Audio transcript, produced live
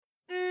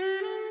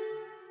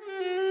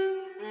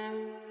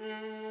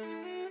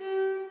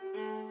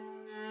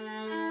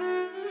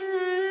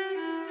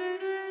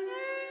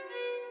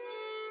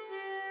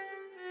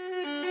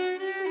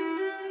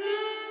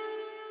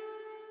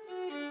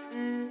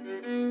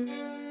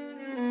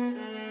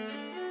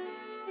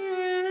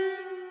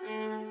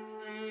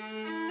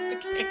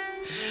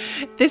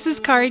This is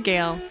Kari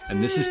Gale.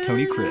 And this is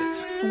Tony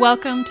Kriz.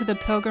 Welcome to the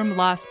Pilgrim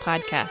Lost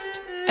Podcast,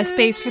 a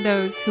space for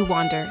those who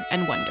wander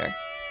and wonder.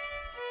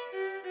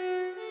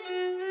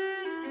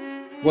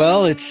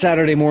 Well, it's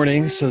Saturday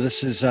morning, so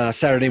this is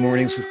Saturday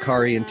Mornings with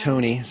Kari and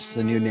Tony. It's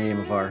the new name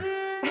of our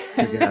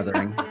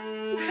gathering.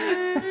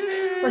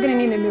 We're going to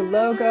need a new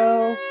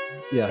logo.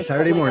 Yeah,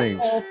 Saturday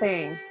mornings. The whole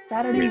thing.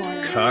 Saturday with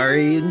morning.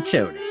 Kari and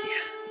Tony.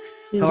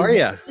 How are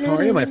you? How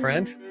are you, my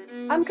friend?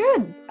 I'm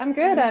good.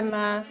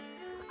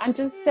 I'm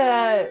just,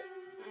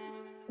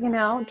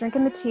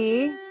 drinking the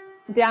tea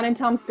down in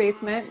Tom's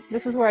basement.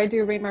 This is where I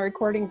do read my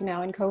recordings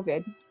now in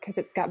COVID because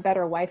it's got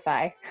better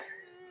Wi-Fi.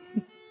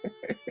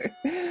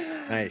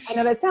 Nice. I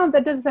know that sounds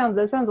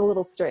a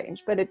little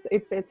strange, but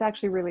it's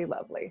actually really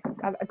lovely.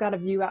 I've got a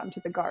view out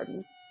into the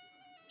garden.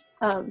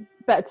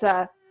 But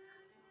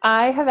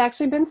I have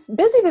actually been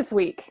busy this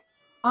week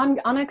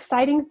on an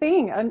exciting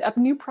thing, a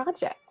new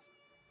project.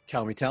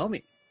 Tell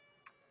me.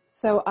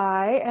 So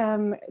I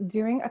am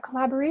doing a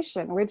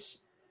collaboration, which,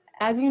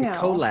 as you know,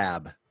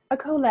 a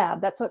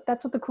collab. That's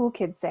what the cool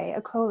kids say.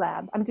 A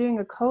collab. I'm doing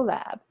a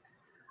collab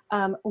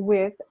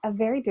with a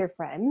very dear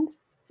friend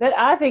that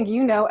I think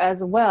you know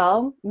as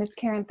well, Miss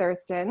Karen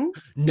Thurston.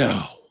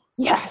 No.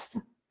 Yes.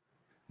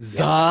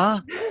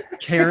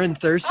 Karen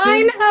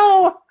Thurston?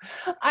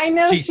 I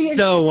know. She's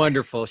so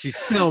wonderful. She's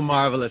so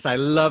marvelous. I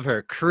love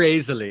her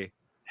crazily.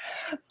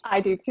 I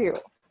do too.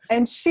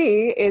 And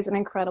she is an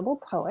incredible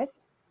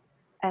poet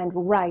and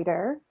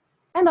writer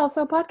and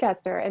also a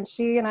podcaster. And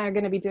she and I are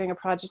going to be doing a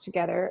project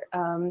together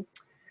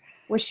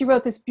where she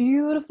wrote this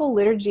beautiful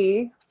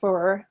liturgy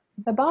for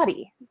the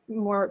body.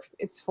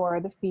 It's for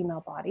the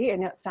female body.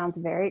 And it sounds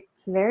very,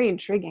 very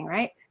intriguing,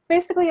 right? It's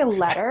basically a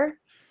letter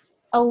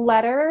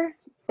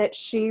that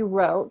she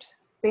wrote,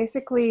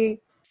 basically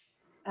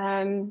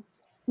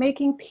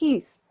making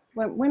peace.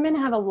 When women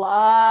have a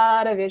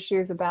lot of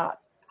issues about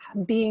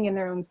being in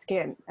their own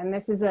skin. And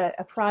this is a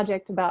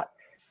project about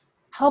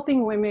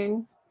helping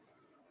women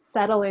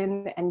settle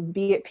in and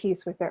be at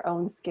peace with their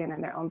own skin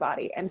and their own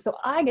body. And so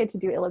I get to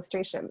do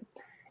illustrations.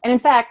 And in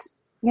fact,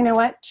 you know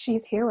what?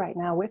 She's here right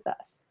now with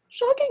us.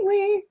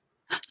 Shockingly.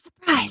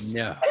 Surprise.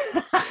 No.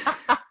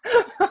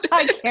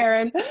 Hi,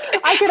 Karen.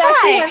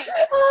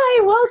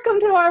 Hi, welcome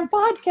to our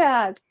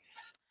podcast.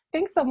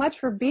 Thanks so much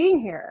for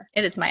being here.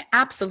 It is my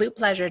absolute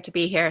pleasure to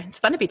be here. It's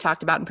fun to be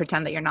talked about and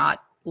pretend that you're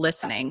not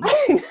listening.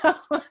 I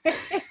know.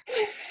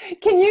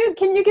 Can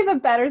you give a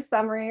better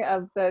summary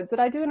of did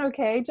I do an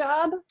okay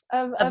job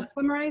of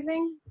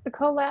summarizing the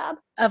collab?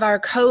 Of our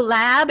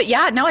collab?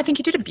 Yeah, no, I think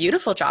you did a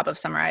beautiful job of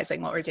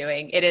summarizing what we're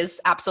doing. It is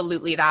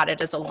absolutely that.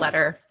 It is a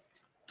letter.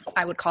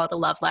 I would call it a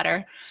love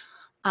letter.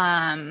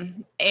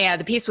 And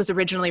the piece was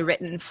originally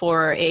written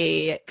for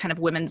a kind of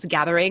women's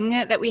gathering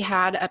that we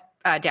had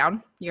up,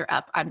 down. You're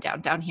up, I'm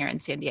down here in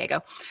San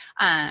Diego.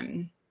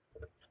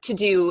 To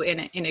do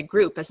in a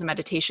group as a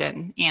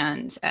meditation.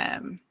 And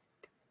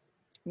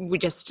we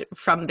just,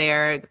 from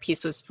there, the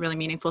piece was really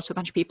meaningful to a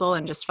bunch of people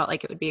and just felt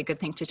like it would be a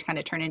good thing to kind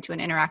of turn into an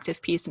interactive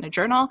piece in a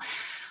journal.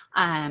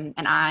 And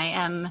I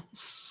am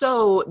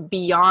so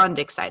beyond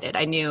excited.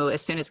 I knew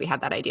as soon as we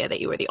had that idea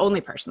that you were the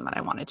only person that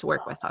I wanted to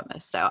work with on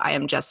this. So I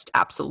am just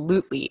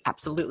absolutely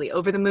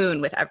over the moon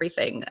with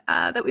everything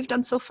that we've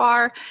done so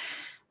far.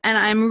 And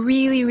I'm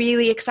really,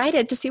 really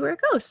excited to see where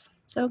it goes.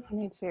 So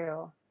me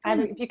too.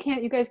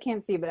 You guys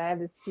can't see, but I have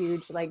this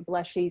huge, like,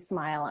 blushy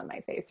smile on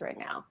my face right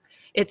now.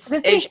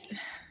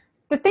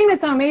 The thing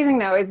that's so amazing,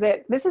 though, is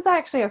that this is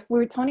actually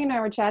Tony and I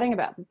were chatting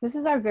about. This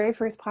is our very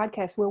first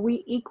podcast where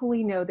we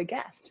equally know the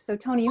guest. So,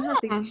 Tony, you have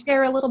to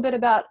share a little bit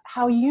about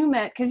how you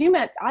met, because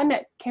I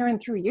met Karen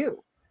through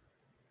you.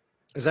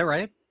 Is that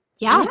right?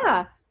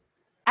 Yeah.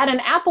 At an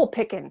apple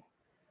picking.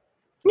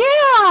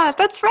 Yeah,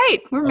 that's right.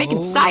 We're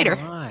making cider.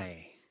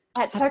 My.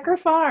 At Tucker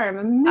Farm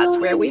a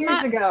million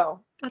years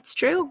ago. That's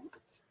true.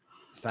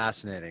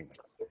 Fascinating.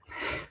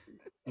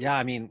 Yeah,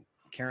 I mean,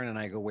 Karen and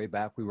I go way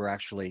back.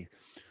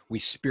 We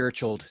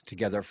spiritualed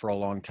together for a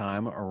long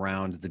time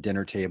around the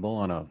dinner table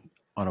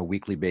on a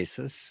weekly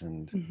basis.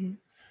 And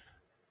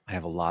I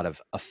have a lot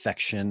of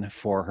affection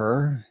for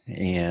her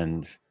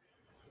and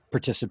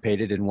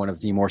participated in one of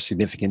the more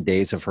significant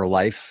days of her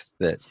life.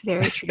 That's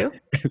very true.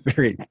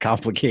 Very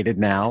complicated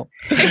now.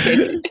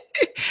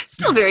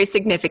 Still very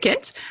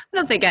significant. I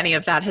don't think any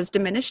of that has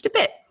diminished a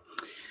bit.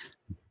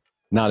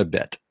 Not a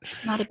bit.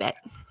 Not a bit.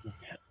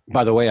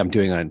 By the way, I'm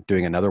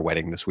doing another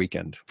wedding this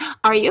weekend.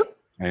 Are you?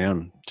 I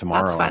am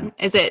tomorrow. That's fun.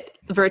 Is it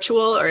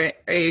virtual or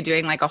are you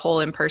doing like a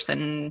whole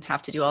in-person,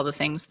 have to do all the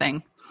things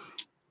thing?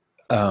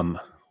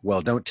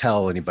 Well, don't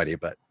tell anybody,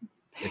 but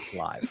it's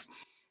live.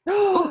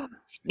 Ooh,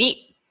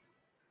 neat.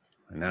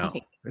 I know.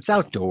 It's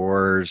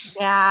outdoors.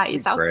 Yeah,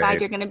 it's outside.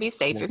 Great. You're going to be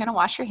safe. You're going to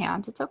wash your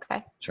hands. It's okay.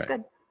 That's It's right.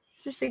 good.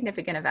 These are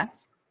significant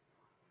events.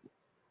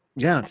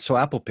 Yeah, so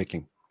apple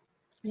picking.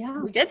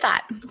 Yeah. We did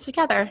that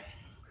together.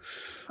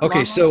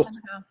 Okay, so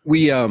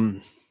we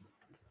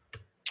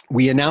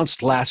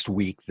announced last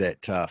week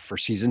that for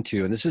season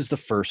 2, and this is the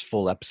first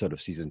full episode of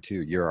season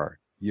 2. You're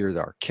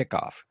our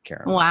kickoff,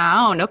 Karen.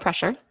 Wow, no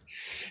pressure.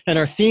 And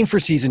our theme for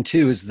season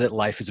 2 is that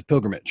life is a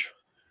pilgrimage.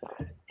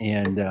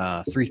 And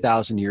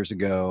 3,000 years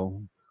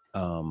ago,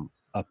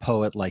 a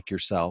poet like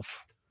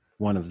yourself,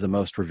 one of the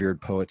most revered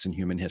poets in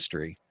human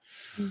history,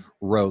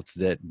 wrote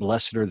that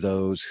blessed are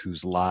those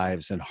whose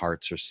lives and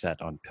hearts are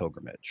set on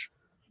pilgrimage.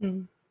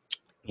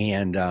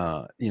 And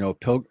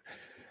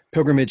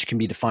pilgrimage can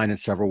be defined in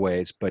several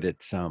ways, but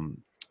it's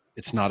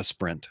not a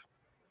sprint.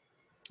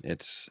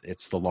 It's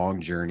the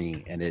long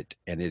journey, and it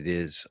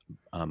is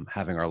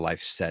having our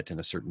life set in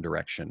a certain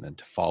direction and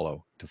to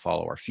follow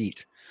our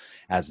feet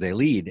as they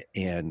lead.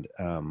 And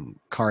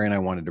Kari and I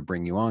wanted to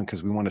bring you on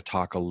because we want to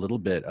talk a little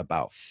bit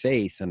about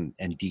faith and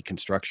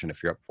deconstruction,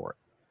 if you're up for it.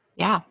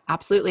 Yeah,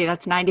 absolutely.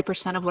 That's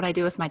 90% of what I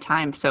do with my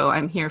time, so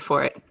I'm here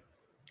for it.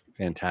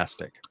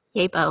 Fantastic.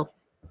 Yay, Bo.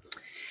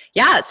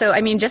 Yeah, so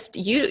I mean, just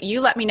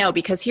you let me know,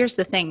 because here's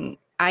the thing.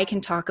 I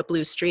can talk a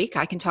blue streak.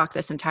 I can talk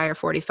this entire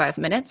 45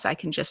 minutes. I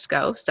can just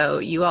go. So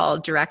you all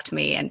direct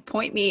me and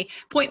point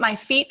my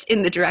feet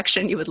in the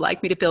direction you would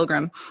like me to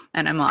pilgrim,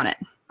 and I'm on it.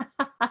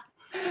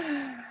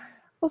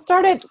 Well,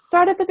 start at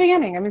the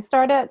beginning. I mean,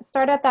 start at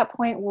that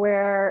point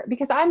where,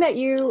 because I met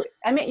you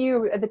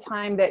at the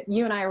time that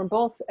you and I were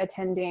both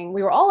attending.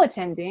 We were all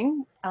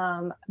attending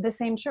the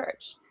same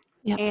church.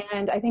 Yep.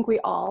 And I think we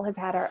all have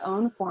had our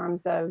own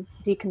forms of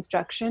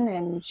deconstruction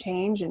and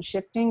change and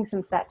shifting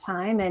since that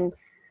time. And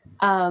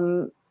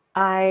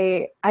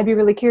I'd be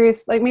really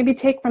curious, like maybe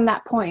take from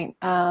that point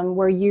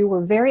where you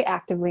were very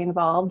actively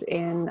involved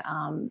in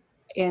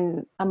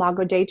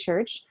Imago Dei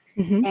Church,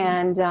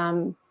 and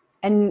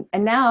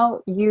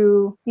now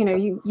you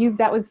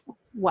that was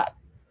what,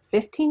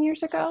 15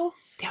 years ago?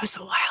 That was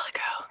a while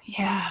ago.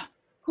 Yeah.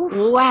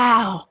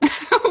 Wow.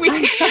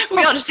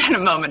 we all just had a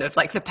moment of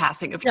like the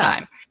passing of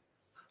time.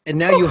 And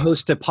now you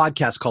host a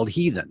podcast called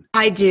Heathen.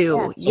 I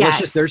do. Yeah.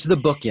 Yes. There's the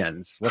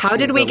bookends. How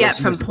did we get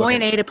from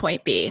point A to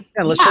point B?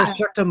 Yeah, let's just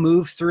start to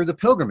move through the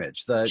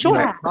pilgrimage, the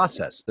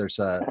process. There's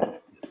because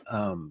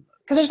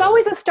there's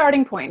always a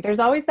starting point. There's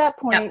always that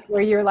point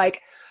where you're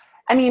like,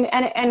 I mean,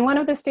 and one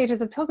of the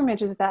stages of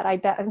pilgrimage is that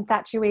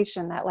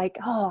infatuation, that like,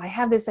 oh, I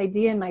have this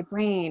idea in my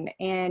brain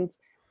and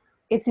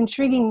it's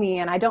intriguing me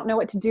and I don't know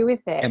what to do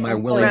with it. Am I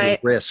willing to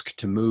risk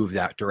to move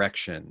that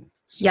direction?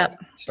 So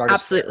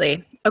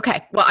Absolutely.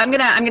 Okay. Well, I'm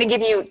gonna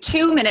give you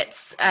 2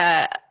 minutes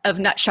of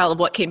nutshell of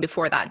what came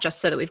before that,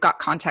 just so that we've got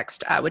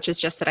context, which is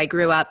just that I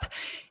grew up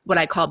what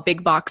I call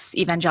big box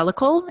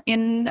evangelical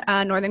in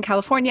Northern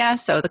California,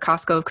 so the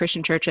Costco of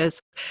Christian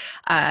churches,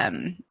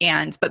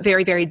 but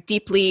very, very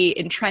deeply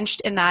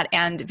entrenched in that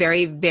and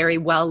very, very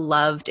well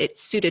loved. It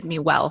suited me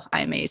well.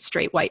 I'm a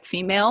straight white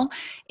female,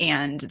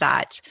 and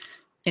that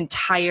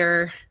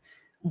entire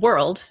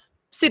world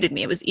suited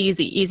me. It was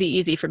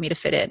easy for me to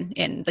fit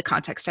in the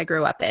context I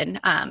grew up in,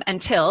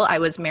 until I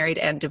was married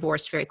and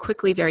divorced very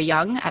quickly, very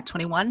young at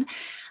 21,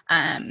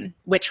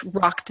 which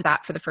rocked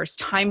that for the first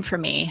time for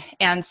me.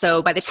 And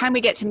so by the time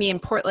we get to me in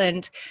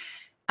Portland,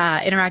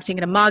 interacting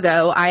at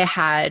Imago, I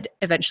had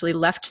eventually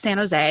left San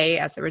Jose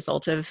as the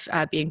result of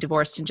being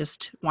divorced and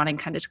just wanting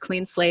kind of a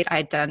clean slate. I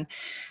had done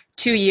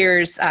 2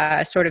 years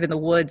sort of in the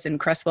woods in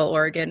Cresswell,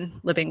 Oregon,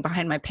 living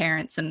behind my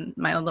parents in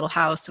my own little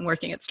house and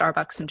working at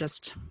Starbucks and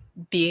just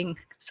being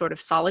sort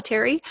of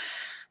solitary,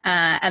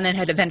 and then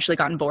had eventually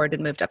gotten bored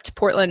and moved up to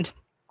Portland.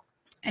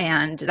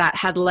 And that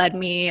had led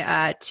me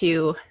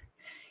to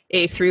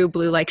a through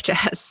Blue Like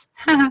Jazz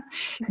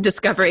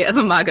discovery of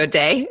Imago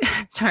Dei.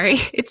 Sorry,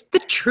 it's the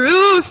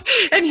truth.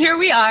 And here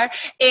we are.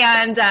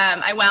 And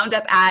I wound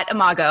up at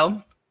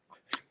Imago.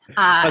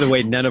 By the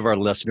way, none of our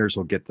listeners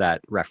will get that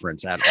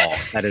reference at all.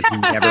 That has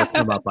never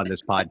come up on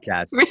this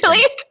podcast.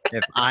 Really?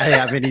 If I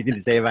have anything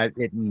to say about it,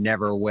 it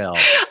never will.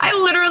 I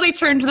literally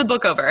turned the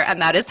book over, and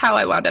that is how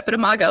I wound up at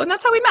Imago, and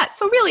that's how we met.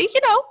 So really,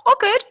 all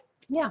good.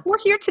 Yeah, we're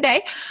here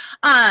today.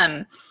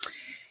 And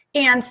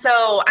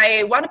so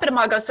I wound up at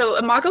Imago. So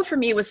Imago for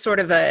me was sort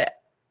of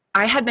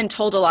I had been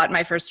told a lot in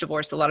my first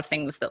divorce, a lot of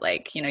things that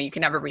like, you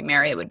can never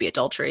remarry. It would be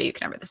adultery. You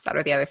can never this, that,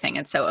 or the other thing.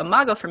 And so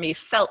Imago for me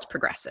felt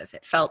progressive.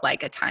 It felt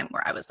like a time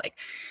where I was like,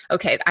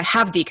 okay, I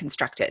have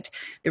deconstructed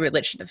the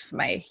religion of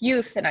my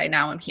youth and I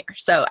now am here.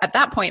 So at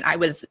that point, I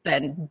was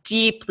then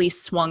deeply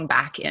swung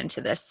back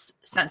into this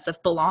sense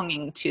of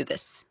belonging to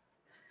this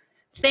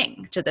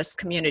thing, to this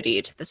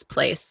community, to this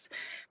place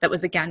that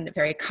was, again,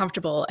 very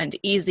comfortable and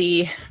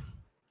easy.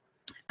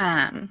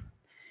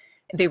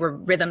 They were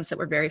rhythms that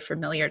were very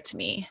familiar to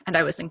me. And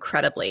I was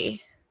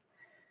incredibly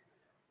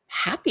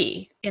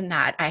happy in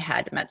that I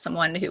had met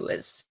someone who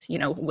was,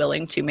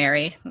 willing to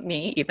marry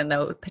me, even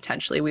though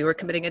potentially we were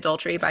committing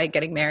adultery by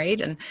getting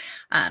married. And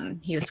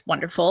he was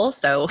wonderful.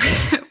 So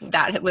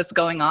that was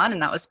going on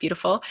and that was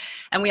beautiful.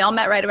 And we all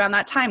met right around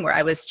that time where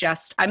I'm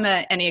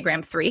an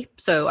Enneagram 3.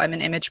 So I'm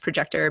an image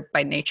projector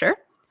by nature.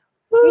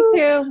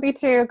 Me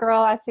too,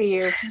 girl. I see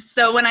you.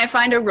 So when I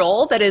find a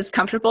role that is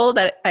comfortable,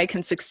 that I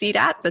can succeed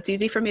at, that's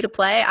easy for me to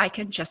play, I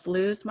can just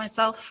lose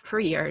myself for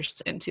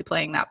years into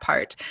playing that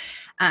part.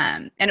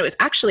 And it was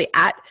actually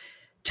at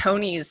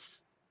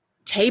Tony's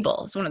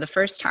table. It's one of the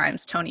first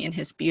times Tony in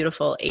his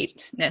beautiful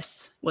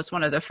eightness was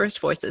one of the first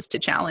voices to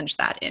challenge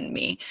that in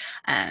me.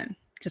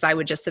 Because I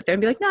would just sit there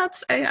and be like, no,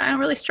 I don't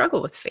really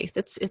struggle with faith.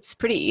 It's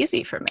pretty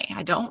easy for me.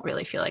 I don't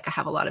really feel like I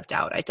have a lot of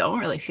doubt. I don't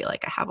really feel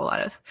like I have a lot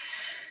of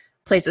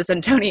places.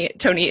 And Tony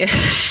did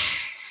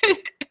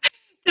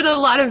a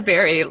lot of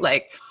very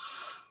like,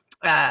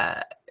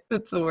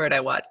 what's the word I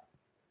want?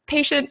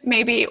 Patient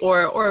maybe,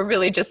 or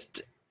really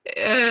just,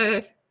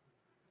 I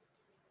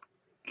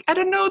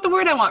don't know what the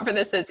word I want for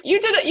this is. You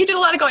did a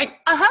lot of going,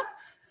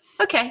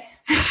 okay,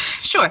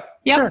 sure,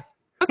 yeah, Sure.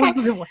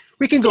 okay.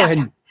 We can go ahead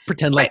and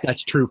pretend like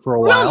that's true for a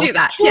while. We'll do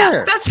that. Sure.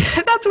 Yeah,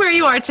 that's where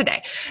you are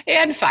today,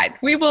 and fine.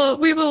 We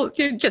will.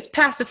 You're just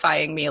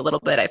pacifying me a little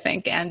bit, I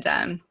think,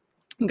 and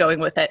going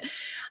with it,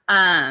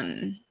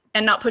 and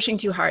not pushing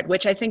too hard,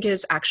 which I think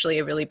is actually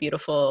a really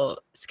beautiful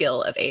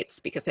skill of eights,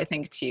 because I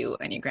think to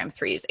Enneagram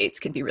 3s, eights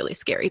can be really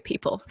scary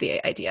people.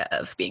 The idea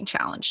of being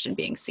challenged and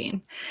being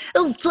seen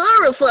is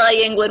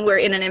terrifying when we're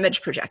in an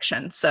image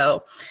projection.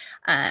 So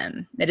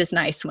it is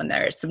nice when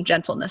there's some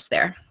gentleness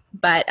there.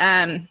 But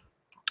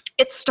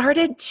it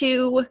started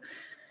to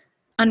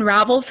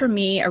unravel for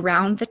me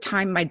around the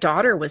time my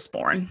daughter was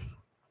born.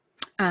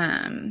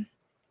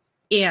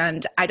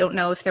 And I don't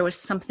know if there was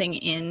something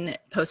in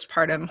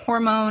postpartum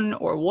hormone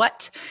or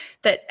what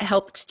that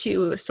helped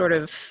to sort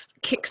of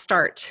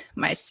kickstart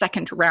my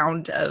second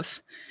round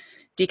of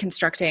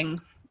deconstructing.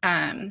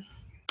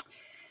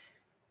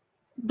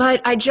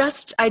 But I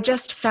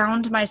just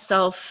found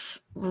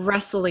myself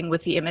wrestling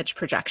with the image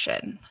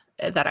projection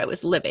that I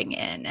was living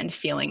in and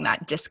feeling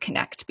that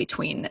disconnect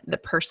between the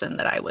person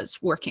that I was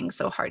working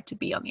so hard to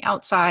be on the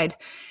outside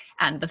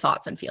and the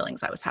thoughts and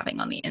feelings I was having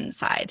on the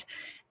inside.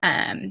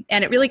 And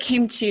it really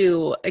came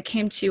to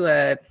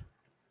a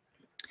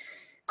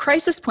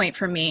crisis point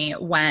for me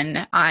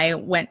when I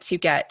went to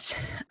get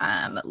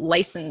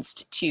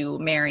licensed to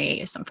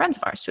marry some friends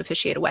of ours to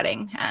officiate a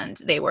wedding, and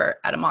they were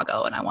at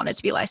Imago, and I wanted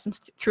to be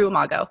licensed through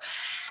Imago.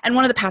 And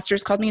one of the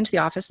pastors called me into the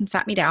office and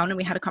sat me down, and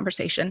we had a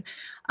conversation.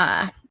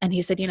 And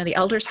he said, the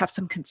elders have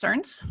some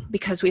concerns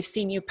because we've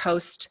seen you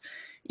post,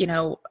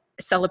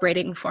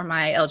 celebrating for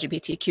my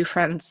LGBTQ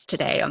friends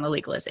today on the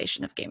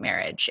legalization of gay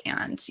marriage.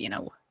 And,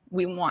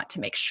 we want to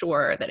make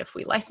sure that if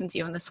we license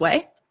you in this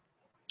way,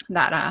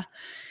 that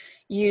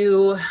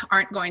you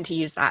aren't going to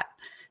use that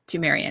to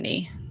marry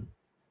any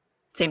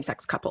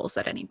same-sex couples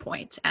at any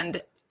point. And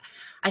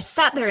I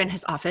sat there in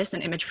his office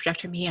and image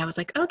projector me. I was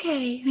like,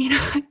 okay,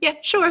 yeah,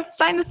 sure,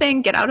 sign the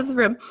thing, get out of the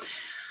room,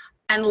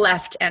 and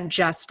left. And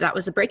just, that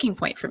was a breaking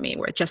point for me,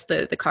 where just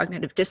the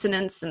cognitive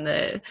dissonance and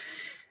the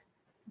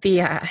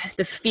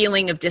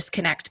feeling of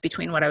disconnect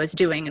between what I was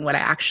doing and what I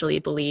actually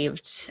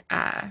believed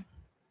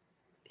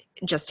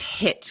just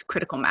hit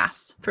critical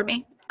mass for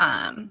me.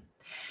 And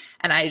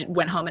I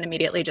went home and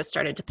immediately just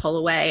started to pull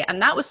away.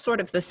 And that was sort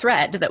of the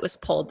thread that was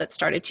pulled that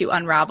started to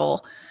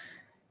unravel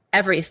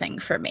everything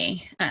for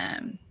me.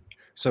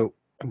 So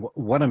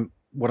what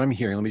I'm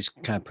hearing, let me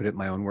just kind of put it in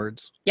my own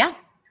words. Yeah.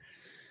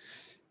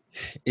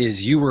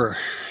 Is you were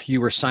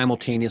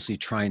simultaneously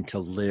trying to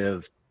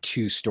live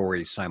two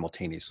stories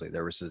simultaneously.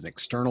 There was an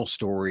external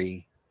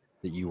story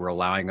that you were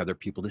allowing other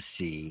people to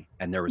see,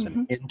 and there was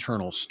an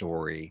internal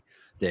story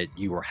that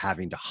you were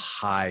having to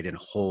hide and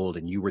hold,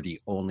 and you were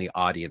the only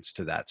audience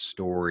to that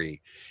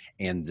story.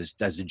 And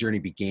as the journey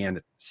began,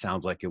 it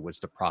sounds like it was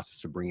the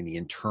process of bringing the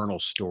internal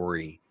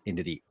story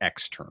into the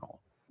external.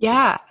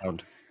 Yeah,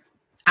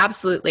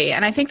 absolutely.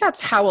 And I think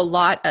that's how a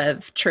lot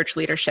of church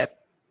leadership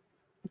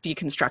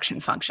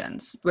deconstruction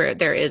functions, where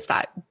there is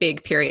that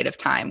big period of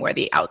time where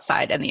the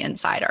outside and the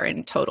inside are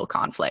in total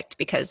conflict,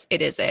 because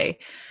there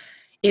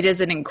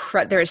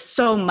is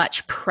so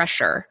much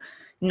pressure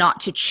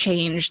not to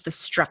change the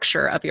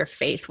structure of your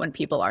faith when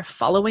people are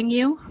following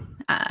you.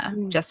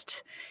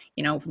 Just,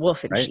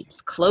 wolf in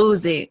sheep's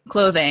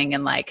clothing,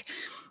 and like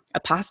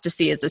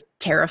apostasy is a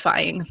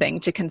terrifying thing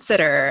to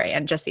consider.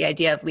 And just the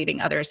idea of leading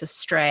others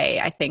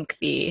astray. I think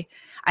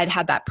I'd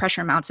had that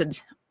pressure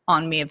mounted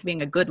on me of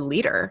being a good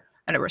leader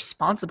and a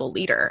responsible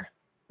leader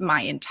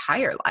my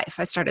entire life.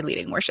 I started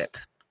leading worship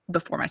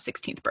before my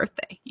 16th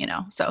birthday,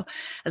 so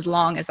as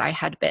long as I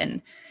had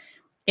been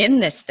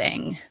in this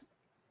thing,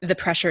 the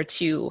pressure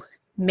to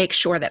make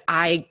sure that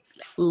I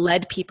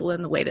led people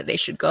in the way that they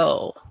should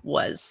go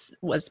was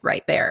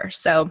right there.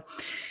 So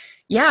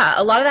yeah,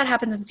 a lot of that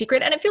happens in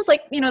secret. And it feels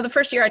like, the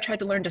first year I tried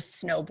to learn to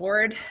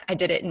snowboard, I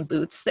did it in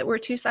boots that were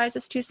 2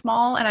 sizes too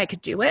small, and I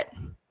could do it.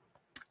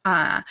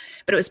 But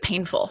it was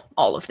painful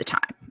all of the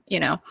time,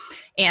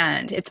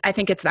 and I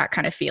think it's that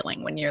kind of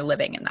feeling when you're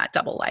living in that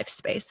double life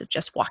space of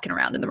just walking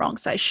around in the wrong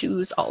size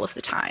shoes all of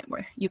the time,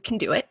 where you can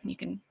do it, you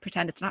can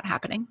pretend it's not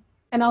happening.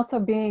 And also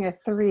being a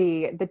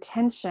 3, the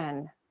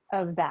tension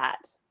of that,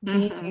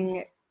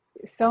 being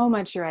so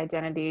much your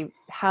identity,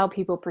 how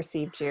people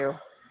perceived you,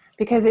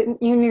 because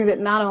you knew that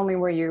not only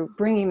were you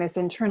bringing this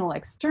internal,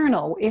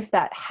 external, if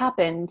that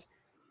happened,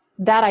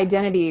 that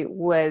identity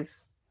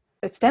was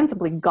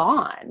ostensibly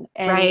gone.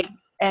 And, right.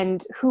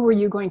 And who were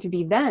you going to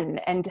be then?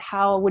 And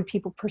how would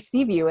people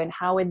perceive you? And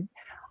how would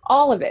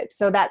all of it.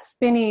 So that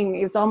spinning,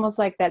 it's almost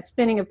like that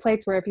spinning of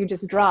plates where if you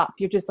just drop,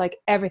 you're just like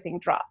everything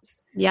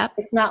drops. Yep.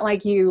 It's not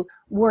like you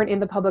weren't in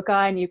the public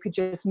eye and you could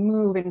just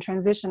move and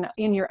transition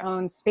in your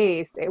own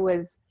space. It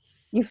was,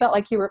 you felt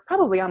like you were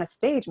probably on a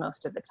stage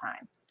most of the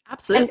time.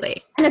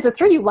 Absolutely. And as a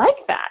three, you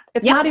like that.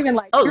 It's not even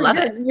like, oh, love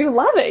it. You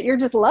love it. You're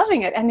just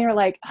loving it. And you're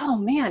like, oh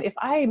man, if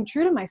I am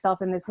true to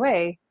myself in this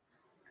way,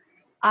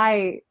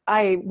 I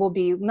will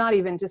be not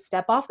even just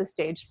step off the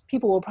stage.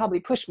 People will probably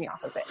push me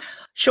off of it.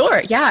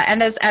 Sure. Yeah.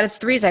 And as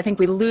threes, I think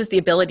we lose the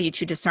ability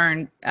to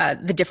discern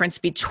the difference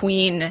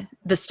between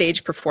the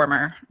stage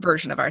performer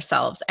version of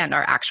ourselves and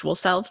our actual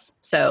selves.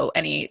 So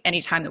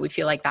any time that we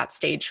feel like that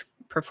stage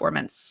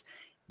performance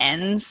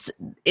ends,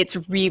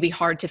 it's really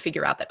hard to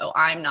figure out that, oh,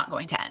 I'm not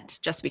going to end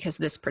just because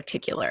this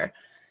particular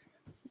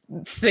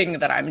thing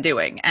that I'm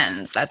doing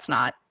ends. That's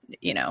not,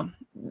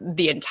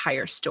 the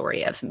entire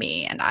story of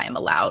me, and I am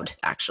allowed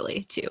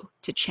actually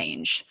to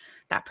change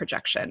that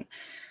projection.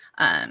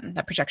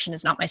 That projection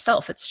is not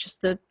myself. It's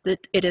just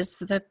it is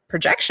the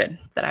projection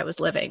that I was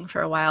living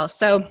for a while.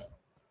 So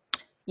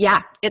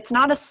yeah, it's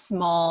not a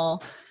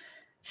small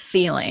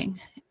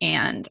feeling.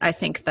 And I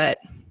think that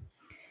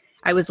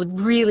I was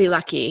really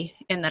lucky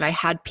in that I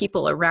had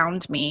people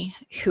around me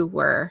who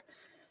were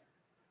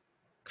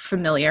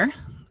familiar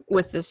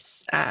with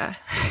this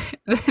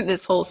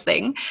this whole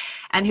thing,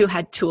 and who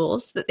had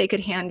tools that they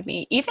could hand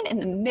me, even in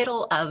the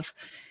middle of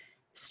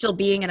still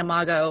being an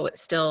imago,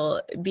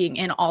 still being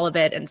in all of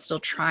it, and still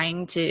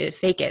trying to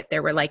fake it.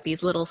 There were like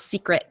these little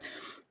secret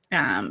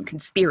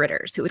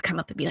conspirators who would come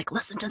up and be like,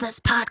 listen to this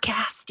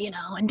podcast,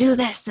 and do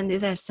this and do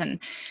this.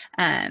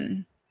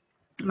 And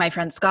my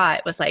friend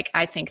Scott was like,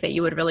 I think that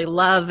you would really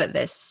love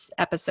this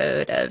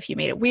episode of You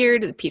Made It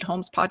Weird, the Pete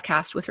Holmes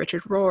podcast with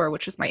Richard Rohr,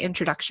 which was my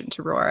introduction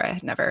to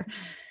Rohr.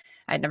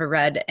 I'd never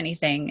read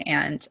anything.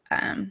 And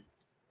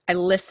I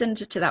listened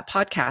to that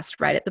podcast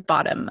right at the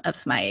bottom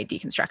of my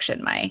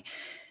deconstruction, my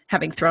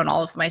having thrown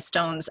all of my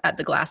stones at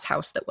the glass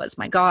house that was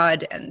my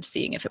God and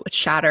seeing if it would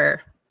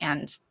shatter.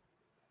 And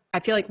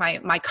I feel like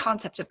my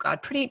concept of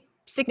God pretty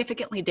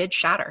significantly did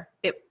shatter.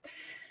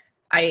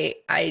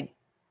 I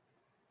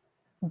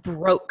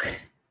broke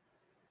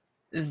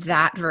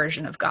that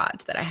version of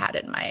God that I had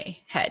in my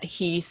head.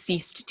 He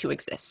ceased to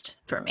exist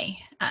for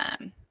me.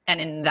 And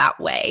in that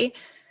way,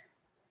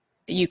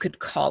 you could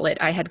call it,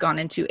 I had gone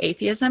into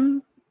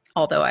atheism,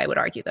 although I would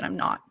argue that I'm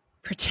not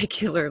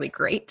particularly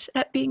great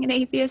at being an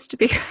atheist,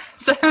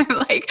 because I'm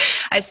like,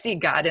 I see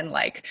God in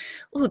like,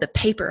 ooh, the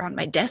paper on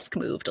my desk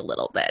moved a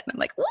little bit. And I'm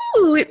like,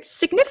 ooh, it's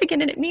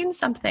significant and it means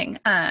something.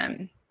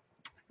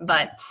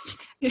 But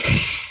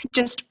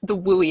just the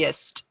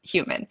wooiest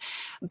human.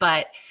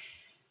 But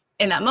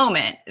in that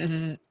moment,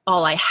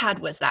 all I had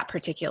was that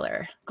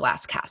particular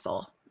glass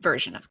castle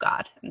version of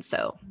God. And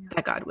so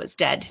that God was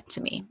dead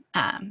to me.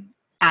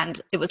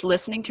 And it was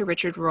listening to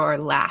Richard Rohr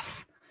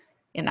laugh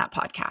in that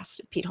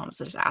podcast. Pete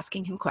Holmes was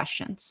asking him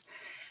questions.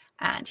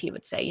 And he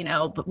would say,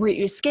 but were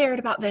you scared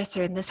about this,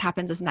 or this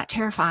happens, isn't that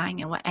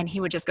terrifying? And he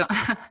would just go,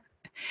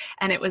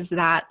 and it was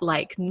that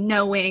like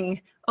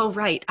knowing, oh,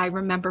 right, I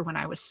remember when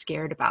I was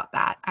scared about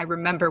that. I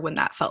remember when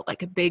that felt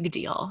like a big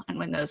deal and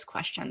when those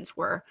questions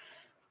were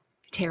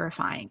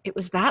terrifying. It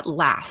was that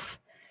laugh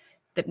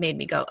that made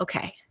me go,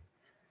 okay,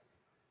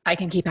 I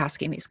can keep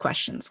asking these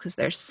questions because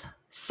there's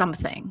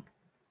something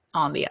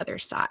on the other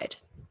side.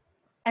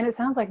 And it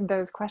sounds like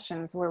those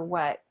questions were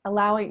what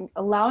allowing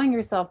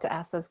yourself to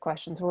ask those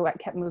questions were what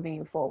kept moving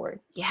you forward.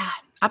 Yeah,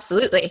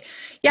 absolutely.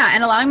 Yeah.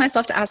 And allowing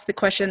myself to ask the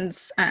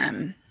questions,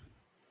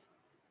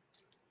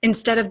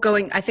 instead of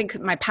going, I think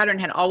my pattern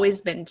had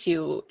always been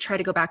to try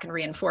to go back and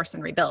reinforce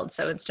and rebuild.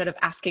 So instead of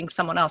asking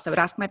someone else, I would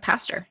ask my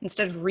pastor.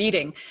 Instead of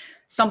reading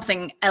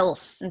something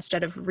else,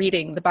 instead of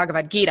reading the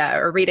Bhagavad Gita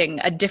or reading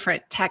a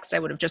different text, I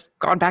would have just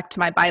gone back to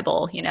my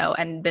Bible,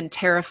 and been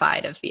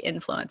terrified of the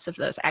influence of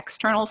those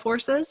external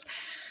forces.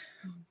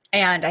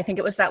 And I think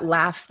it was that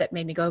laugh that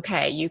made me go,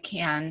 okay, you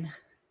can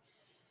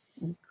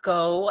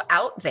go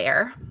out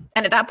there.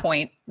 And at that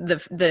point,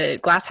 the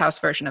glass house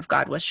version of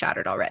God was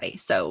shattered already.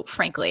 So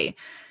frankly,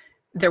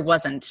 there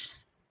wasn't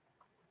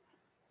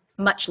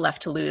much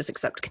left to lose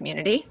except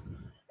community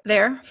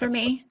there for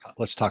me.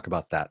 Let's talk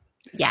about that.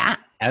 Yeah.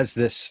 As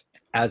this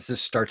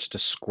starts to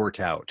squirt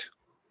out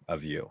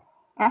of you,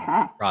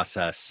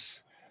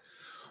 process,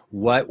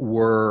 what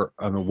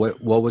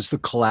was the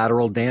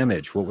collateral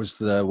damage? What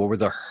were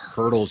the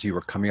hurdles you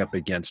were coming up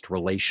against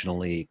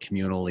relationally,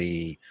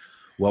 communally?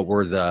 What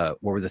were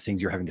the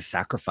things you're having to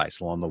sacrifice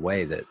along the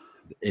way that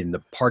in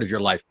the part of your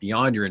life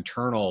beyond your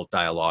internal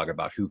dialogue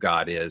about who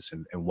God is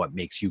and what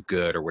makes you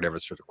good or whatever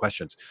sort of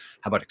questions?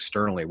 How about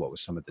externally? What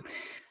was some of the?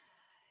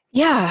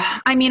 Yeah.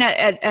 I mean,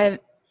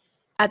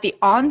 at the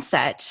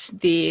onset,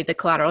 the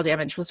collateral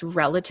damage was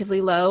relatively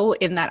low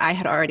in that I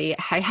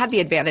had the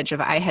advantage of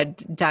I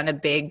had done a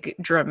big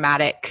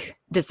dramatic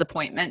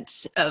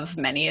disappointment of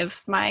many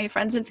of my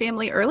friends and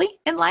family early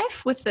in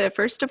life with the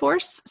first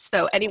divorce.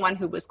 So anyone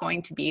who was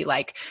going to be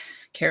like,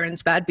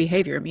 Karen's bad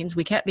behavior means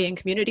we can't be in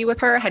community with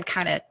her, had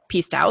kind of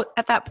pieced out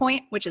at that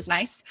point, which is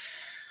nice.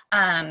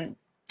 And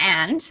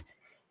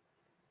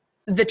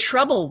The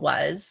trouble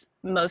was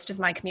most of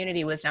my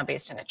community was now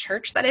based in a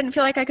church that I didn't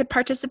feel like I could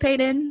participate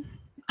in.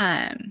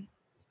 And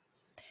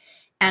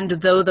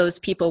though those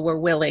people were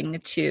willing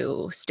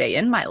to stay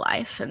in my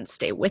life and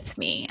stay with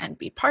me and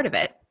be part of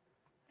it,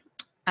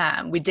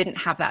 we didn't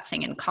have that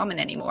thing in common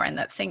anymore. And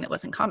that thing that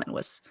was in common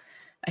was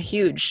a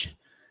huge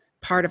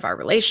part of our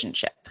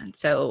relationship. And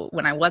so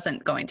when I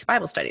wasn't going to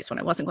Bible studies, when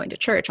I wasn't going to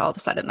church, all of a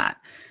sudden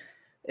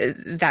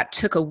that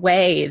took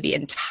away the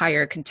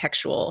entire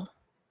contextual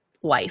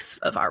life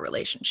of our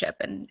relationship.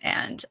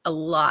 And a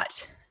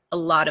lot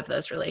of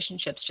those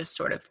relationships just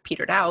sort of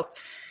petered out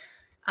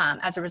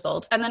as a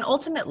result. And then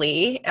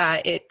ultimately,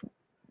 it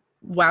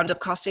wound up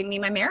costing me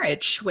my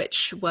marriage,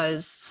 which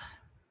was,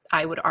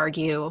 I would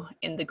argue,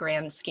 in the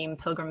grand scheme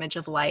pilgrimage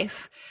of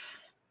life,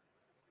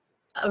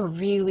 a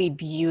really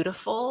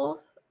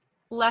beautiful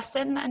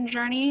lesson and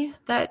journey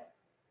that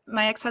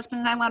my ex-husband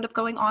and I wound up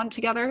going on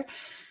together.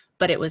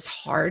 But it was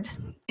hard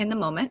in the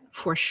moment,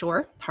 for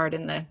sure, hard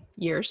in the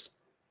years.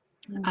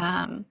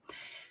 And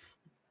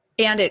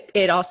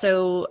it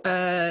also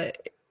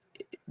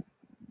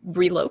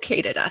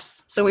relocated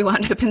us. So we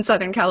wound up in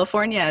Southern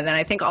California. And then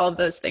I think all of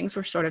those things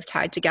were sort of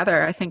tied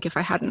together. I think if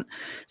I hadn't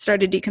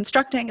started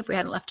deconstructing, if we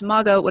hadn't left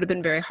Imago, it would have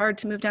been very hard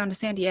to move down to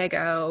San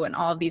Diego and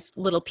all of these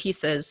little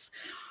pieces.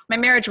 My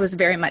marriage was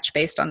very much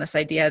based on this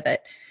idea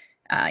that,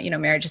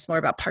 marriage is more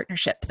about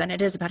partnership than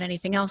it is about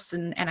anything else.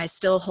 And I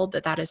still hold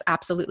that is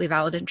absolutely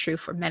valid and true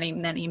for many,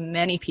 many,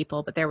 many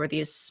people. But there were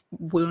these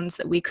wounds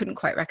that we couldn't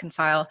quite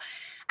reconcile.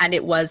 And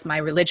it was my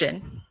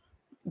religion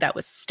that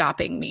was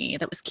stopping me,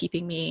 that was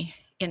keeping me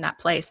in that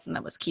place, and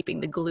that was keeping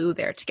the glue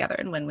there together.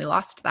 And when we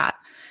lost that,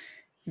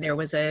 there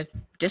was a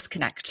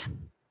disconnect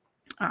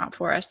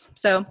for us.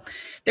 So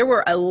there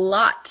were a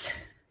lot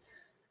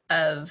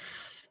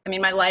of,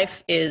 my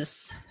life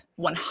is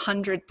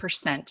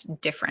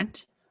 100%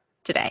 different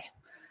today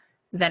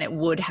than it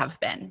would have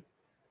been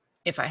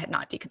if I had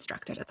not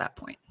deconstructed at that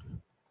point.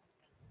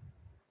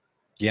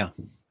 Yeah.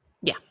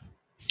 Yeah.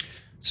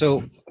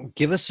 So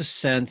give us a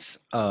sense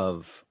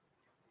of,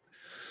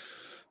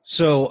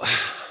 so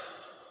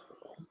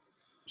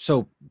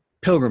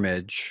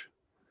pilgrimage,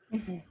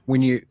 mm-hmm.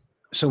 when you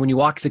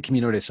walk the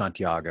Camino de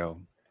Santiago,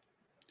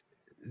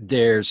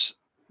 there's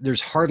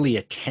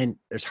hardly 10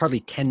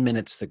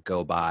 minutes that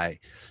go by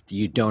that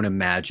you don't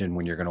imagine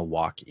when you're going to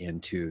walk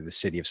into the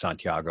city of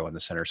Santiago in the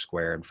center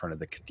square in front of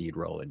the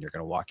cathedral, and you're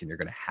going to walk in, you're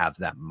going to have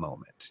that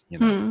moment,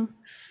 and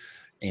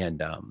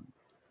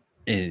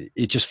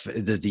it just,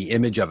 the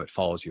image of it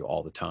follows you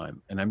all the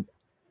time. And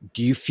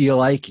do you feel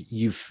like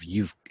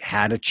you've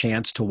had a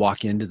chance to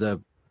walk into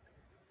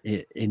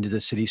the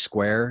city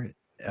square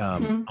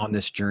on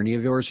this journey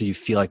of yours, or you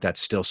feel like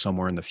that's still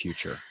somewhere in the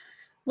future?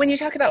 When you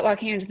talk about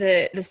walking into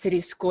the city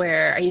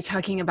square, are you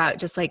talking about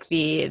just like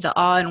the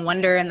awe and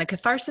wonder and the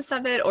catharsis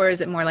of it, or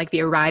is it more like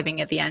the arriving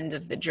at the end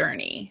of the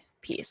journey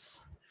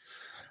piece?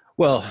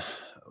 Well,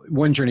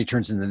 one journey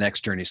turns into the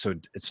next journey, so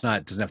it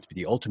doesn't have to be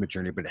the ultimate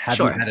journey, but have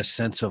you had a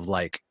sense of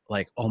like,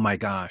 oh my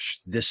gosh,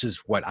 this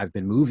is what I've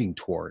been moving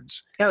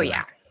towards? Oh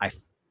yeah. I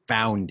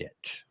found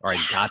it, or I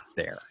got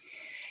there.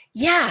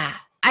 Yeah.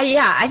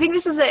 I think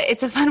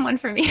it's a fun one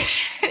for me.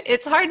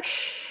 It's hard.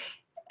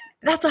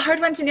 That's a hard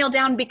one to nail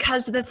down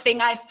because the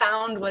thing I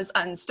found was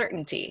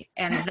uncertainty.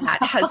 And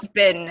that has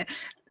been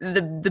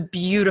the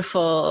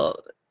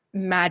beautiful,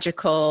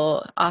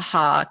 magical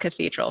aha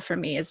cathedral for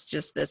me, is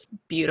just this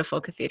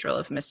beautiful cathedral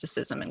of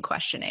mysticism and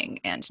questioning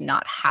and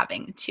not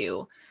having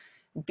to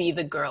be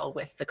the girl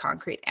with the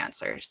concrete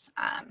answers.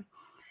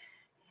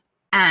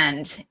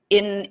 And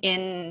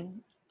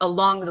in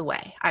along the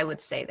way, I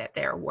would say that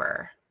there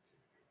were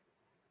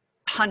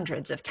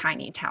hundreds of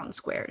tiny town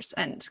squares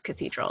and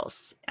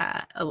cathedrals.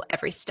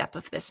 Every step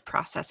of this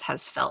process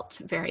has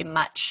felt very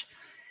much,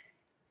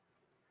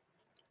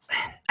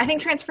 I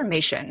think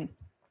transformation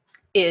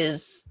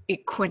is a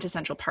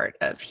quintessential part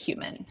of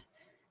human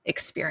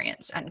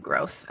experience and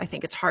growth. I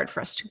think it's hard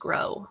for us to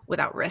grow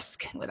without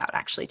risk and without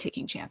actually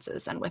taking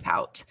chances, and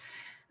without,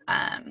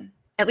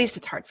 at least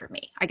it's hard for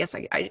me. I guess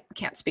I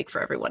can't speak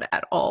for everyone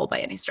at all by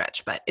any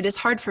stretch, but it is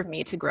hard for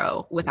me to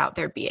grow without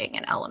there being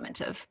an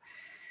element of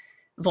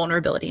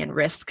vulnerability and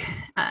risk,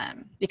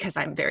 because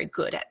I'm very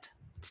good at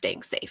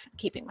staying safe,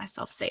 keeping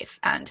myself safe.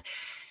 And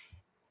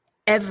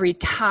every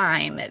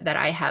time that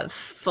I have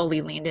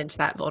fully leaned into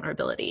that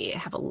vulnerability,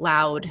 have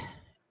allowed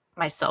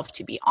myself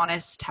to be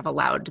honest, have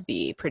allowed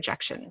the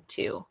projection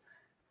to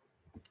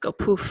go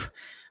poof,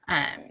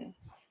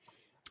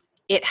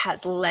 it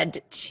has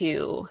led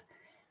to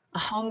a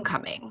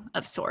homecoming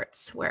of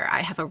sorts, where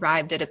I have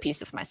arrived at a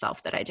piece of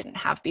myself that I didn't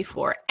have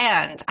before.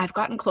 And I've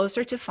gotten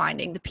closer to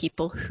finding the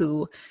people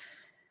who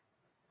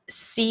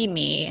see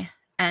me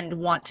and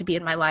want to be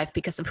in my life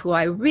because of who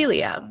I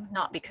really am,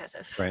 not because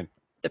of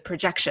the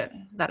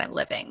projection that I'm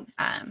living,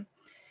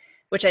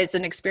 which is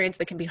an experience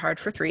that can be hard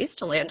for threes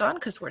to land on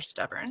because we're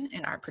stubborn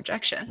in our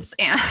projections.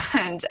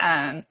 And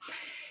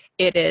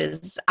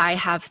I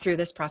have, through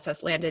this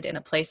process, landed in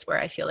a place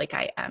where I feel like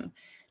I am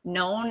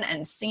known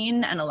and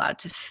seen and allowed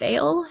to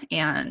fail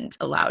and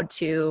allowed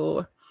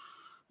to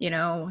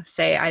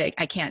say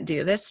I can't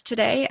do this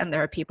today, and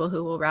there are people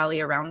who will rally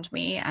around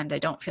me, and I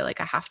don't feel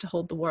like I have to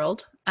hold the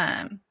world.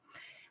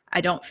 I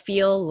don't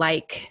feel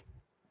like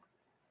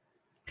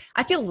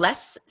I feel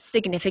less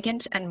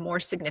significant and more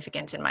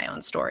significant in my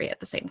own story at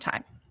the same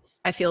time.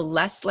 I feel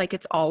less like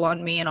it's all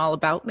on me and all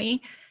about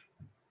me,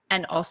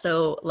 and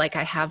also like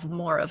I have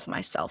more of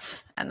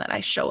myself and that I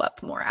show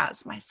up more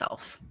as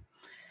myself.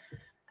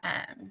 Go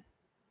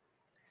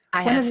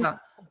ahead.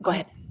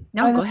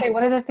 No, go ahead.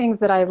 One of the things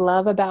that I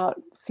love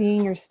about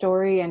seeing your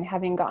story and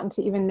having gotten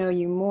to even know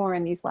you more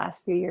in these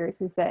last few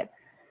years is that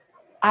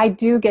I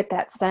do get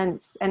that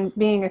sense, and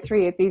being a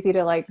 3, it's easy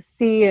to like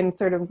see and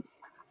sort of,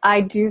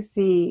 I do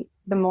see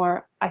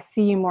I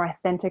see you more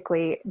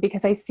authentically,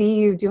 because I see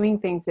you doing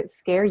things that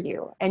scare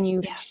you, and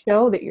you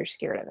show that you're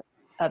scared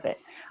of it.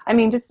 I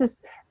mean, just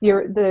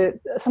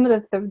some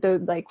of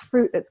the like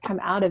fruit that's come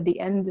out of the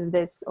end of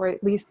this, or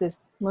at least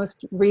this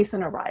most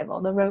recent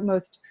arrival, the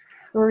most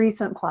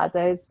recent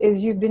Plaza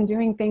is you've been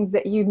doing things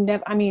that you've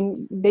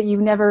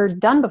never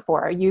done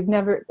before.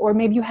 Or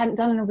maybe you hadn't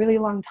done in a really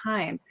long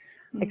time,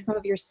 like some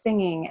of your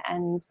singing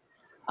and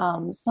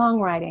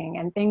songwriting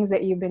and things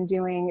that you've been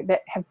doing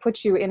that have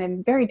put you in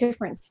a very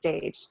different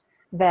stage.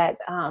 That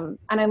and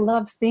I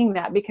love seeing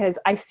that, because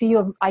I see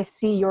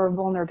your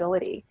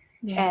vulnerability.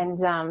 And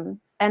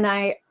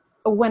I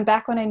went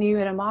back when I knew you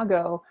at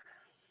Imago,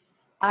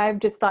 I've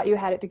just thought you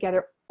had it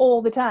together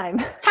all the time.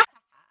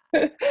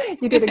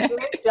 You did a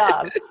great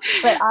job,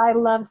 but I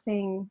love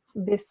seeing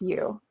this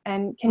you.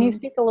 And can you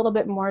speak a little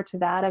bit more to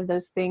that, of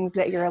those things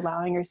that you're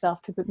allowing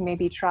yourself to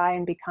maybe try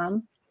and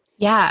become?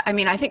 Yeah, I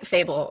mean, I think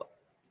Fable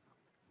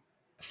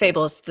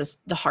is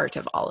the heart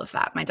of all of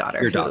that. My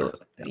daughter,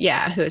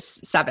 who is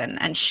 7,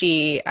 and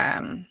she,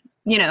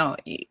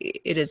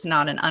 it is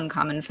not an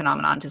uncommon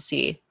phenomenon to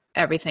see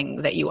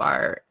everything that you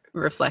are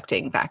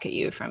reflecting back at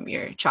you from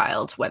your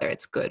child, whether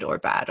it's good or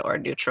bad or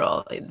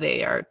neutral.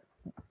 They are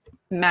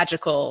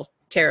magical,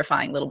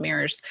 terrifying little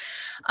mirrors.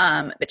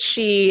 But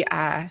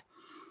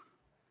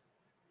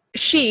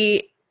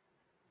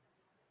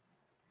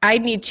I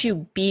need to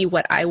be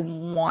what I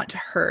want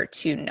her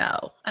to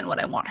know and what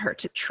I want her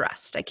to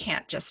trust. I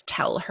can't just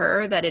tell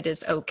her that it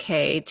is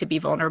okay to be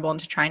vulnerable and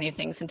to try new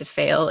things and to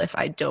fail if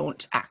I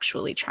don't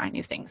actually try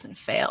new things and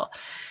fail.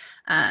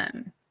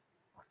 And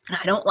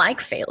I don't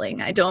like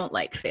failing. I don't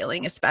like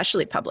failing,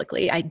 especially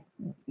publicly.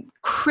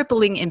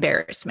 Crippling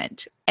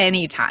embarrassment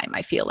anytime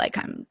I feel like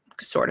I'm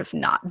sort of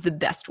not the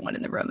best one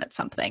in the room at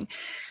something.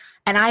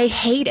 And I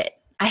hate it.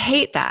 I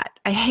hate that.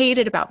 I hate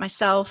it about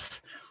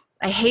myself.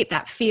 I hate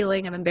that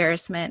feeling of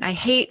embarrassment. I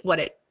hate what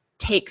it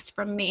takes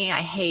from me.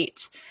 I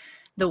hate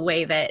the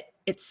way that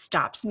it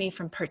stops me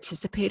from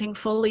participating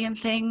fully in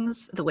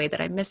things, the way that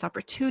I miss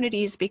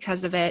opportunities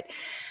because of it.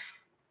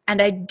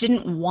 And I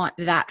didn't want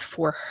that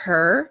for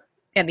her.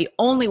 And the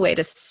only way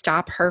to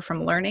stop her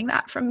from learning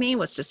that from me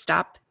was to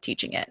stop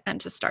teaching it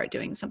and to start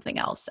doing something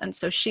else. And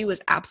so she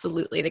was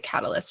absolutely the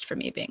catalyst for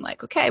me being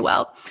like, okay,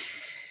 well,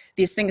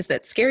 these things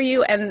that scare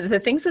you, and the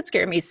things that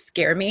scare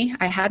me.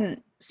 I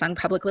hadn't sung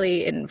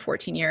publicly in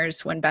 14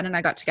 years. When Ben and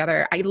I got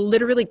together, I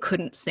literally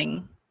couldn't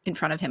sing in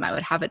front of him. I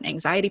would have an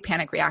anxiety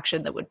panic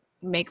reaction that would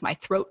make my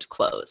throat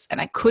close,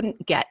 and I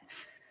couldn't get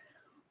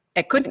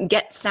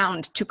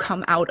sound to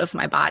come out of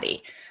my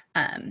body.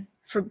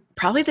 For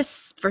probably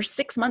this first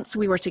 6 months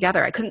we were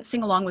together, I couldn't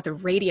sing along with the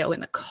radio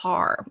in the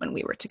car when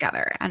we were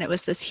together. And it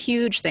was this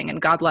huge thing,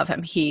 and God love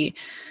him, he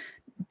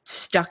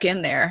stuck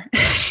in there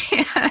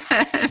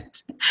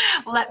and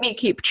let me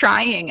keep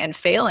trying and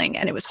failing.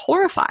 And it was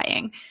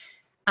horrifying.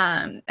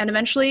 And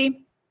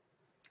eventually,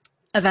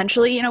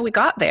 we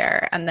got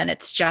there. And then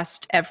it's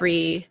just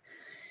every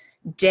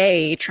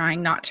day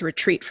trying not to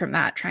retreat from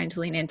that, trying to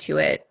lean into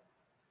it.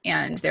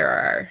 And there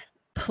are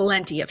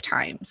plenty of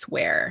times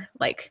where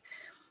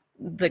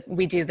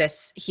we do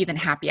this Heathen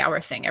Happy Hour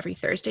thing every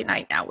Thursday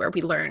night now, where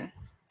we learn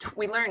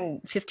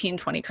 15,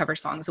 20 cover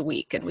songs a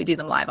week, and we do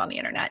them live on the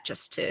internet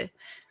just to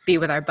be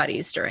with our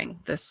buddies during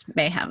this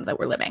mayhem that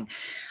we're living.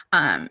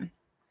 And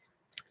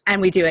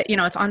we do it,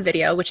 it's on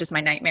video, which is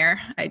my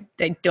nightmare. I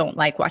don't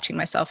like watching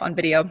myself on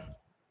video.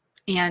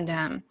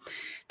 And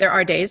there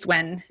are days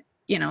when,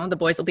 the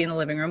boys will be in the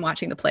living room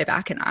watching the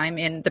playback, and I'm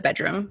in the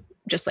bedroom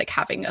just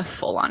having a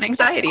full-on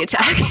anxiety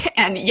attack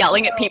and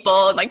yelling at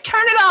people and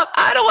turn it off.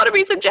 I don't want to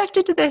be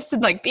subjected to this,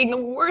 and being the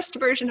worst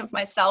version of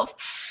myself.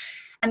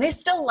 And they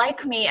still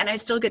like me, and I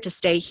still get to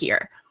stay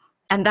here.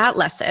 And that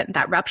lesson,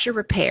 that rupture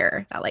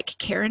repair, that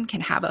Karen can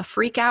have a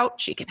freak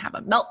out, she can have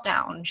a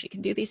meltdown, she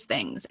can do these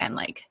things and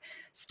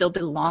still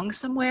belong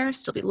somewhere,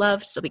 still be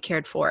loved, still be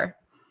cared for.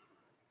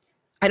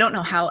 I don't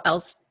know how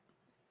else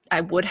I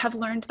would have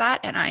learned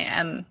that, and I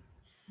am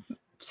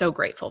so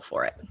grateful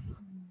for it.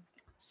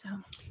 So,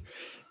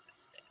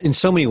 in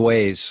so many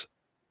ways,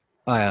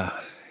 I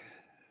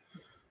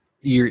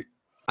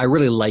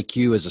really like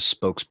you as a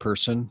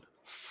spokesperson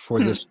for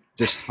this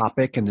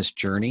topic and this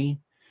journey.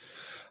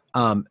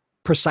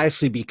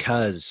 Precisely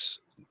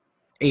because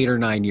 8 or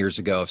 9 years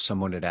ago, if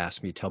someone had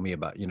asked me, tell me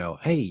about,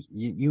 hey,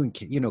 you and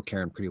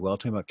Karen pretty well,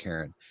 tell me about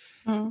Karen.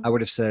 I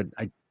would have said,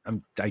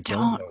 I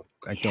don't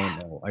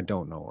know. I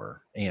don't know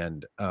her.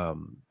 And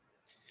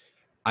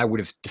I would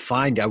have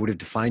defined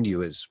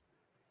you as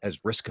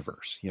risk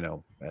averse,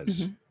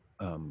 as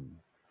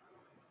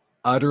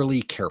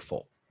utterly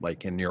careful,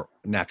 like in your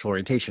natural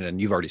orientation. And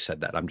you've already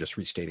said that. I'm just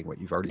restating what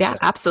you've already said. Yeah,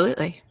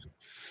 absolutely.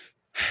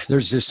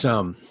 There's this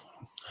the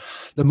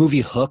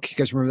movie Hook. You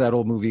guys remember that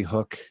old movie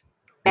Hook?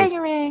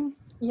 Bangarang.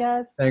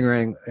 Yes.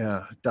 Bangarang,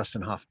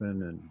 Dustin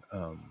Hoffman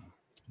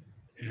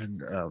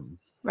and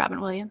Robin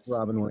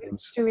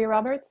Williams. Julia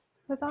Roberts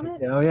was on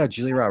it. Oh yeah,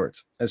 Julia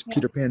Roberts as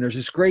Peter Pan. There's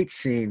this great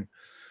scene.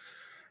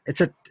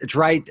 It's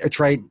right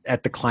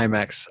at the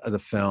climax of the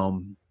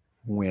film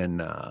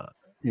when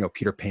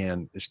Peter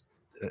Pan is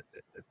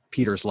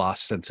Peter's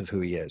lost sense of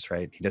who he is.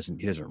 Right, he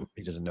doesn't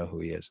know who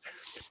he is,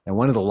 and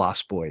one of the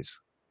Lost Boys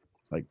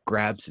like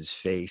grabs his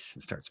face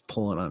and starts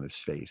pulling on his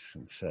face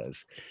and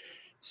says,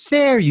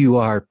 "There you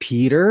are,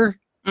 Peter."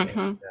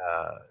 And,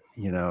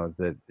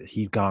 that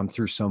he'd gone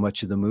through so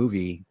much of the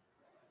movie,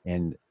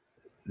 and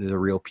the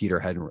real Peter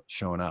hadn't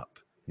shown up.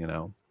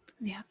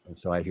 Yeah. And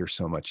so I hear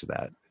so much of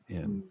that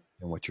in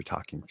what you're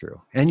talking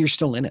through, and you're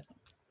still in it.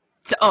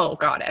 So, oh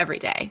God, every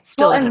day,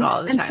 still in it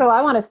all the time. And so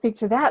I want to speak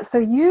to that. So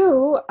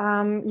you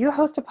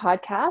host a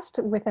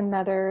podcast with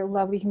another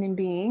lovely human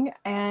being,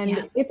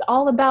 and it's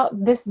all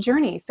about this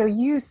journey. So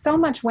you so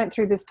much went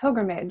through this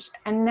pilgrimage,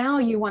 and now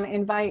you want to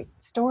invite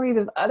stories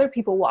of other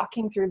people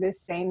walking through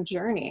this same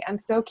journey. I'm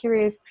so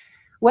curious,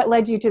 what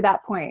led you to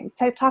that point?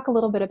 Talk a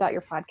little bit about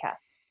your podcast.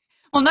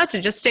 Well, not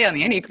to just stay on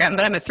the Enneagram,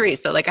 but I'm a 3.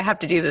 So like I have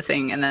to do the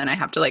thing and then I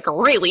have to like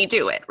really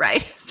do it.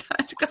 Right. So I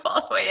have to go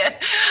all the way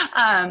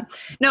in.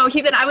 No,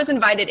 Heathen, I was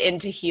invited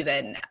into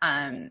Heathen.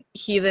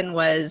 Heathen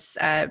was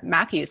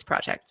Matthew's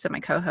project. So my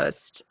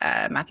co-host,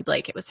 Matthew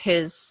Blake, it was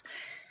his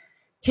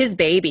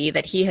baby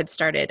that he had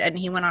started, and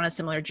he went on a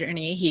similar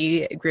journey.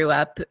 He grew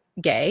up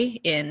gay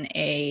in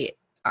a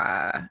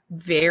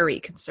very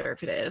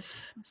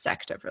conservative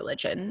sect of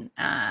religion,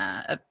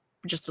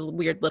 just a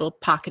weird little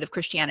pocket of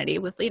Christianity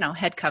with,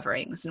 head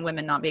coverings and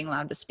women not being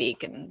allowed to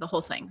speak and the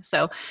whole thing.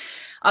 So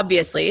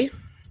obviously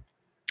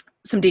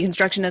some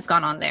deconstruction has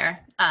gone on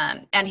there.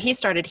 And he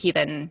started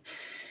Heathen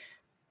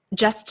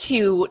just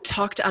to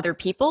talk to other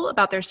people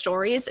about their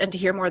stories and to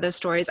hear more of those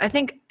stories. I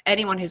think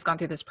anyone who's gone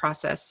through this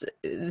process,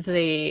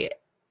 the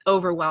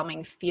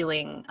overwhelming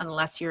feeling,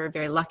 unless you're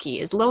very lucky,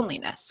 is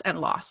loneliness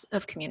and loss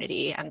of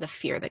community and the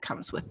fear that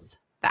comes with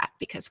that,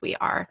 because we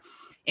are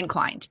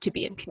inclined to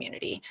be in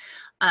community.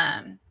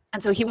 And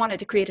so he wanted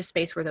to create a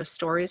space where those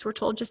stories were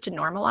told, just to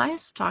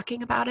normalize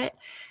talking about it.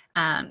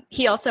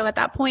 He also, at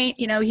that point,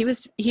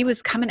 he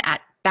was coming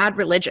at bad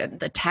religion.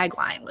 The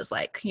tagline was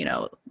like,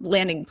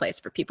 landing place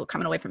for people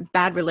coming away from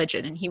bad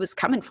religion. And he was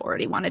coming for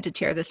it. He wanted to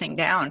tear the thing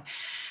down.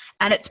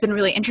 And it's been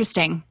really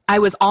interesting. I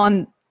was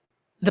on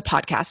the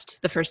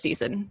podcast the first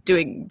season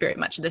doing very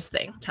much this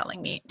thing,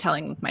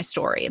 telling my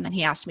story. And then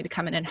he asked me to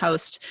come in and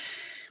host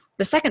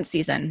the second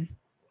season.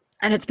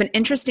 And it's been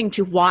interesting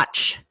to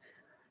watch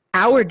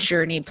our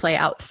journey play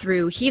out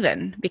through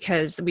Heathen,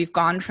 because we've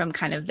gone from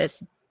kind of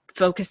this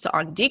focus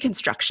on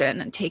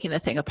deconstruction and taking the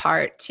thing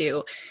apart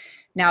to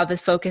now the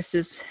focus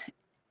is,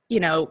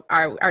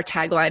 our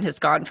tagline has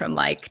gone from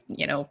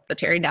the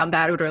tearing down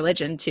bad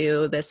religion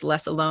to this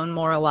less alone,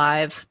 more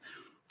alive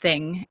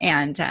thing,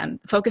 and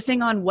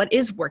focusing on what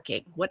is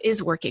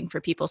working for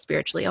people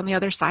spiritually on the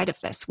other side of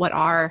this. What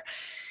are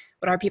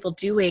people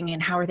doing,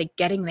 and how are they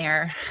getting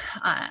there?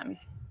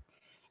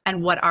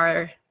 And what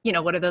are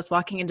those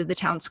walking into the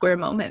town square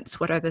moments?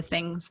 What are the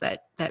things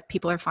that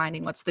people are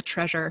finding? What's the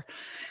treasure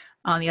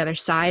on the other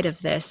side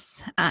of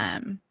this?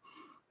 And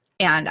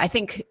I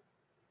think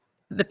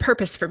the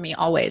purpose for me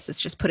always is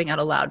just putting out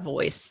a loud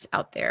voice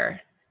out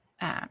there,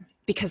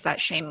 because that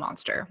shame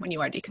monster, when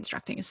you are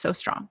deconstructing, is so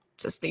strong.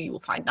 It's just that you will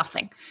find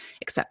nothing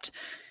except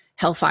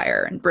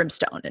hellfire and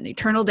brimstone and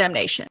eternal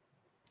damnation.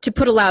 To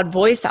put a loud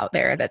voice out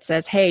there that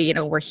says, hey,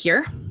 we're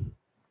here.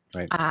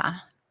 Right.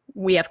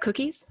 We have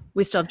cookies.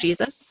 We still have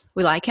Jesus.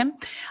 We like him.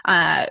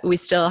 We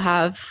still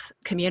have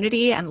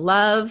community and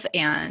love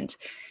and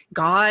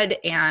God,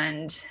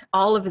 and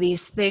all of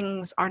these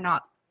things are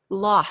not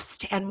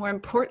lost. And more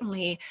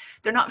importantly,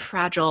 they're not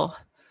fragile.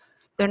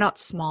 They're not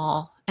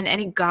small. And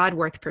any God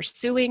worth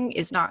pursuing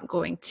is not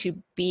going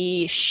to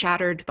be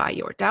shattered by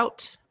your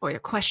doubt or your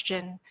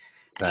question.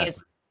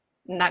 Exactly.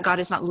 And that God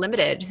is not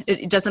limited.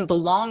 It doesn't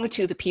belong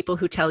to the people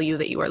who tell you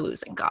that you are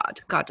losing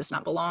God. God does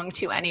not belong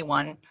to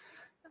anyone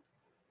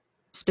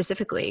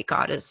specifically.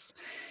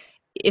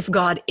 If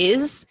God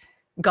is,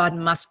 God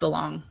must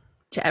belong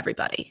to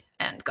everybody,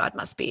 and God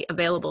must be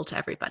available to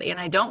everybody. And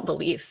I don't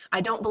believe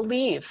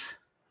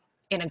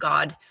in a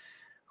God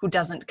who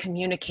doesn't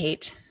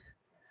communicate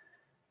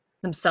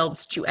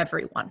themselves to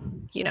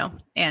everyone,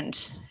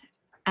 and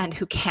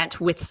who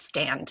can't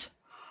withstand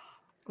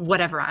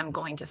whatever I'm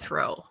going to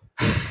throw.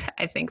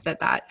 I think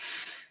that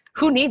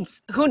who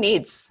needs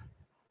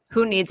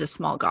a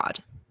small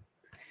God?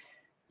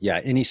 Yeah,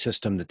 any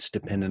system that's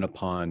dependent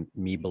upon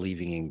me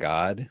believing in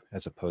God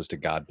as opposed to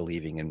God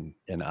believing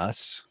in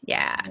us.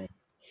 Yeah.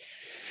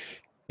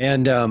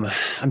 And I'm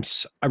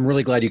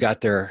really glad you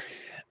got there,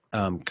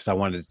 because I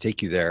wanted to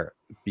take you there,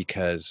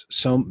 because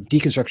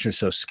deconstruction is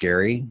so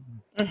scary.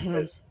 Mm-hmm.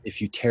 Because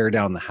if you tear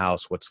down the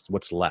house,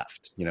 what's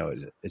left?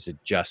 Is it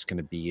just going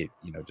to be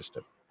just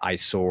an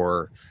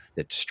eyesore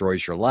that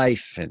destroys your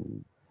life?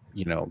 And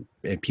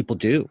and people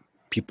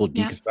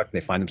deconstruct.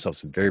 They find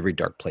themselves in very, very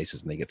dark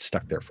places, and they get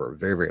stuck there for a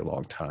very, very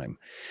long time.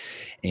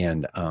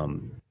 And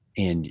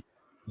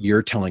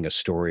you're telling a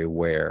story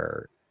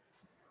where,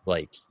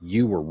 like,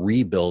 you were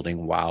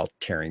rebuilding while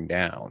tearing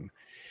down,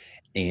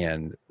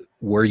 and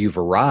where you've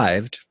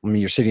arrived. I mean,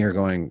 you're sitting here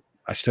going,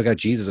 I still got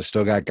Jesus, I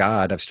still got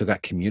God, I've still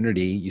got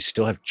community. You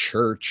still have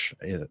church,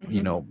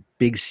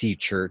 big C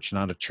church,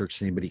 not a church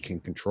that anybody can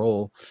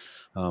control.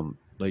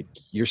 Like,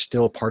 you're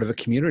still part of a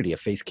community, a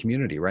faith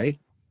community, right?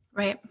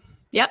 Right.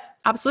 Yep,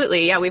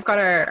 absolutely. Yeah, we've got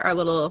our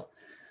little,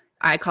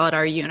 I call it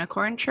our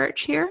unicorn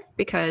church here,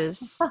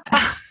 because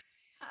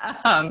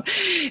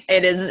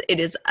it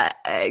is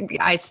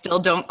I still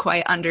don't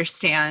quite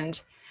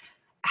understand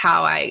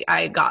how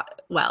I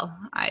got, well,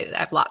 I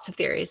have lots of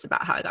theories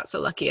about how I got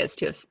so lucky as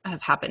to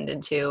have happened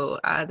into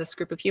this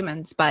group of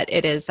humans, but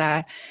it is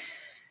a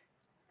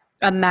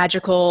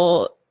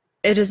magical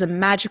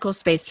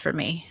space for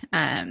me.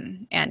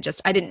 And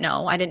just, I didn't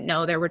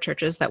know there were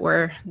churches that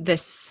were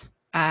this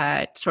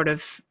sort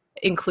of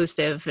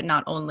inclusive,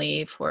 not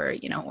only for,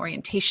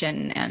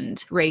 orientation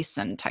and race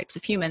and types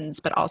of humans,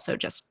 but also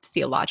just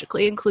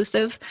theologically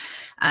inclusive.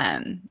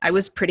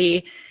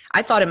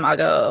 I thought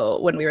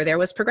Imago, when we were there,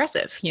 was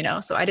progressive,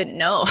 so I didn't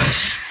know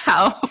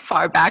how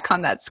far back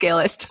on that scale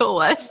I still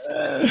was.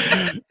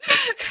 And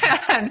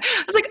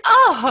I was like,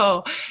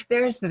 oh,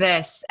 there's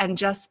this. And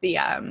just the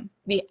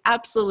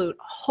absolute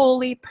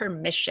holy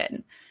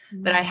permission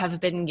that I have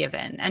been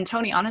given. And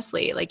Tony,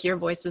 honestly, like, your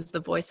voice is the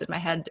voice in my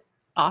head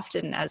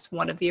often as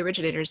one of the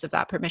originators of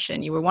that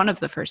permission. You were one of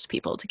the first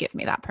people to give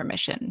me that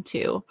permission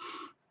to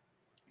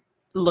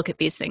look at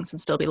these things and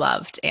still be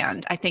loved.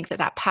 And I think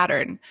that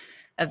pattern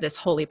of this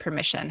holy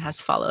permission has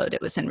followed.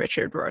 It was in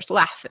Richard Rohr's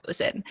Laugh. It was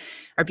in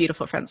our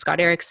beautiful friend Scott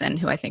Erickson,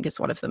 who I think is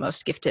one of the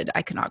most gifted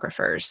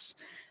iconographers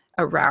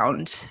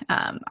around,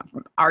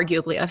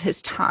 arguably of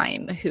his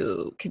time,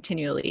 who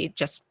continually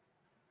just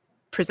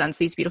presents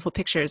these beautiful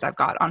pictures. I've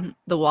got on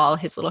the wall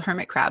his little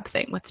hermit crab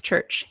thing with the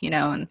church,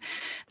 and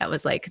that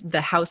was like,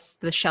 the house,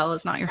 the shell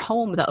is not your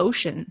home. The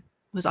ocean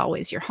was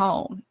always your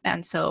home.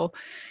 And so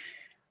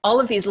all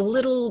of these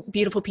little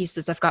beautiful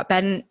pieces. I've got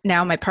Ben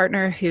now, my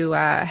partner, who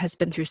has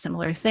been through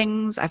similar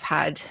things. I've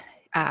had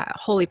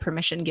holy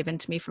permission given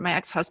to me from my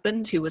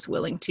ex-husband, who was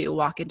willing to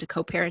walk into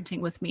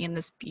co-parenting with me in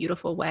this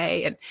beautiful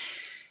way and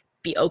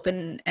be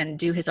open and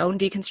do his own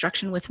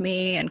deconstruction with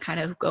me and kind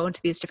of go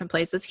into these different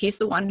places. He's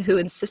the one who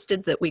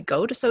insisted that we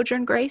go to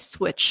Sojourn Grace,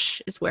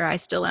 which is where I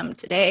still am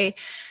today.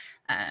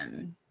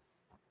 And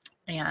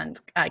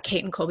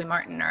Kate and Colby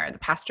Martin are the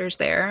pastors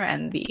there,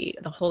 and the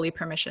holy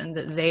permission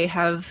that they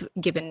have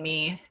given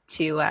me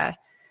to, and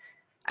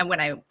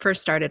when I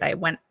first started, I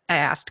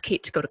asked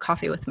Kate to go to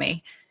coffee with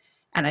me,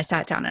 and I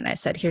sat down and I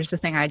said, here's the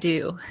thing I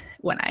do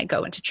when I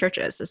go into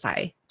churches, is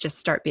I just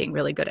start being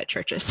really good at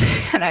churches.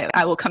 And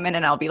I will come in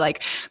and I'll be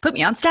like, put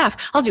me on staff,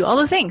 I'll do all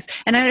the things.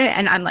 And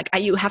I'm like,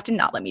 you have to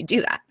not let me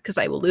do that, because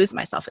I will lose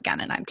myself again.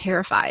 And I'm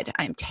terrified.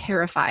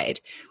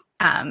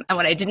 And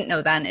what I didn't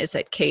know then is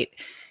that Kate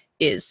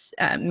is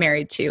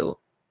married to,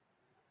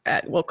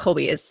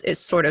 Colby is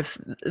sort of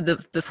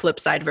the flip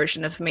side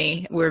version of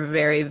me. We're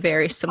very,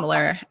 very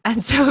similar.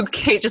 And so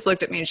Kate just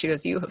looked at me and she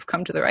goes, you have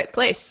come to the right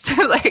place.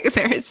 Like,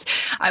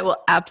 I will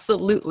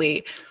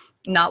absolutely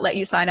not let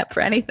you sign up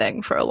for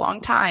anything for a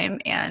long time.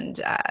 And,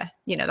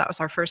 that was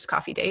our first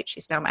coffee date.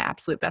 She's now my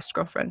absolute best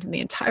girlfriend in the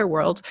entire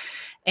world.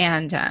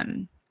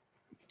 And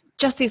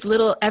just these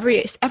little,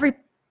 every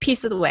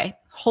piece of the way,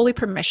 holy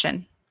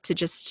permission to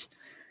just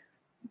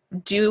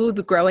do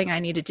the growing I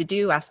needed to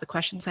do, ask the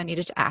questions I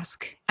needed to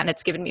ask. And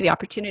it's given me the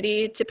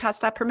opportunity to pass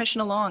that permission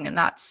along. And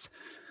that's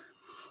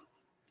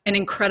an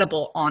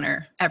incredible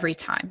honor every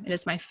time. It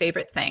is my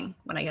favorite thing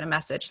when I get a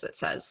message that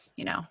says,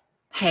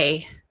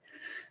 hey,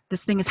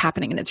 this thing is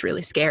happening and it's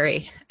really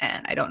scary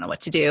and I don't know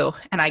what to do.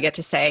 And I get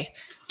to say,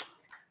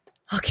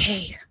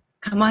 okay,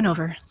 come on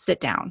over, sit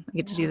down. I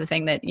get to do the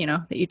thing that,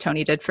 that you,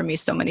 Tony, did for me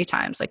so many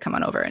times. Like, come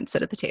on over and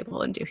sit at the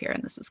table and do here.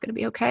 And this is going to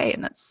be okay.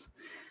 And that's,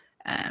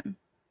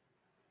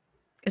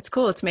 it's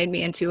cool. It's made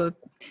me into a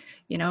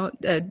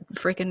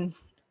freaking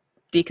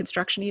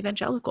deconstruction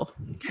evangelical.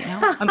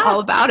 I'm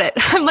all about it.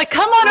 I'm like,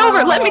 come on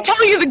over. Let me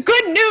tell you the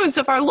good news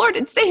of our Lord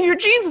and Savior,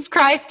 Jesus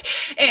Christ.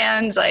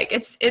 And like,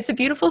 it's a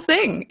beautiful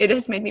thing. It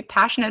has made me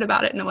passionate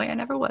about it in a way I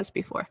never was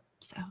before.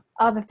 So,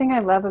 the thing I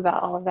love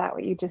about all of that,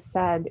 what you just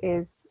said,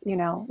 is,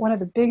 one of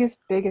the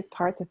biggest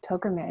parts of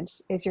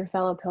pilgrimage is your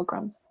fellow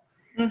pilgrims.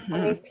 Mm-hmm.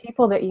 And these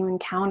people that you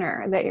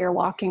encounter, that you're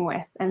walking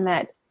with, and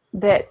that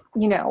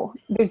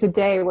there's a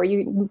day where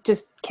you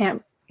just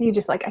can't,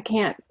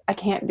 I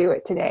can't do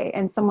it today.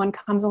 And someone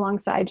comes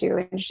alongside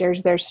you and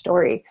shares their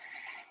story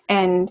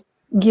and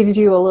gives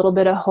you a little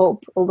bit of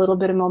hope, a little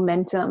bit of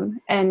momentum.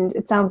 And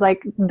it sounds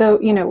like, though,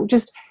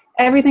 just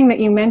everything that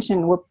you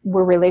mentioned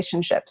were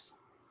relationships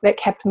that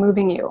kept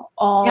moving you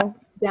all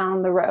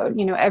down the road,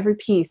 every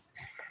piece.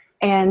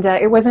 And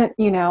it wasn't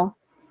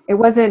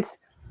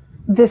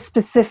this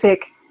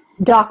specific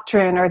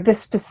doctrine or this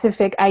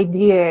specific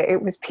idea.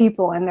 It was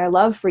people and their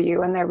love for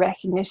you and their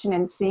recognition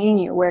and seeing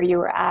you where you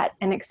were at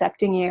and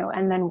accepting you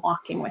and then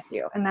walking with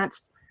you. And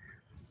that's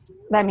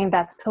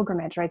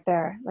pilgrimage right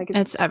there. Like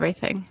it's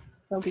everything.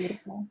 So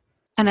beautiful.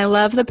 And I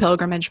love the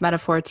pilgrimage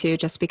metaphor too,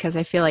 just because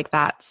I feel like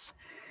that's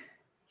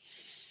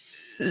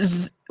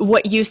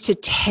what used to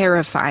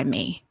terrify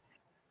me,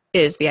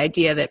 is the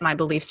idea that my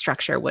belief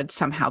structure would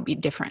somehow be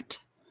different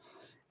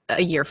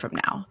a year from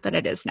now than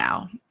it is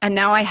now. And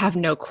now I have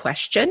no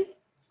question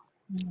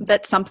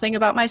that something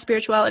about my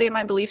spirituality and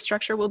my belief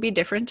structure will be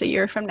different a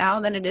year from now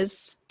than it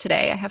is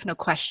today. I have no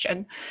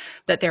question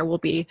that there will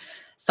be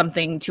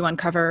something to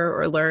uncover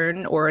or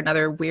learn, or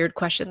another weird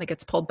question that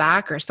gets pulled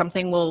back, or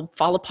something will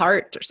fall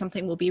apart, or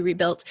something will be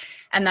rebuilt.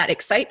 And that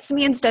excites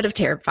me instead of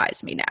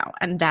terrifies me now.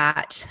 And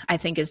that, I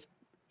think, is,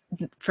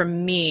 for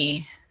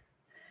me,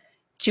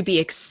 to be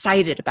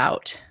excited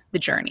about the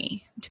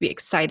journey, to be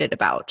excited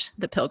about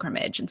the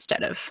pilgrimage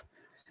instead of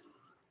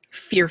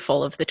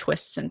fearful of the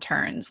twists and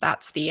turns.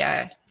 That's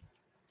the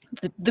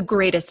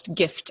greatest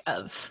gift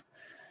of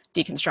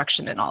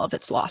deconstruction and all of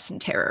its loss and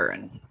terror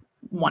and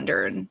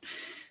wonder and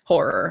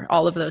horror,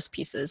 all of those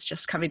pieces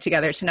just coming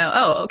together to know,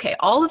 oh, okay,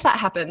 all of that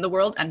happened. The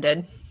world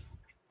ended.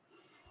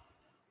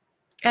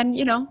 And,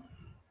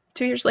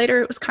 2 years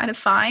later, it was kind of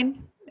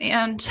fine.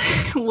 And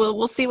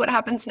we'll see what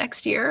happens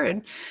next year,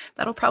 and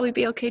that'll probably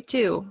be okay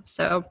too.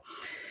 So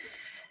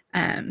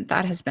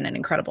that has been an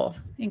incredible,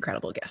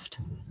 incredible gift.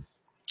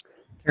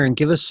 Karen,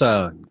 give us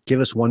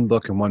one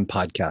book and one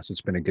podcast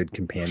that's been a good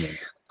companion.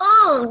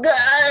 Oh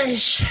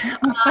gosh,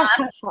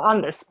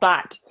 on the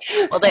spot.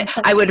 Well,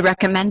 I would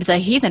recommend the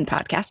Heathen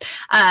podcast.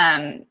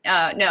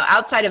 No,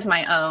 outside of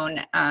my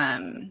own,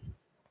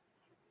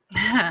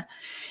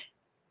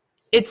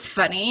 it's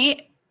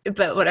funny.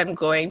 But what I'm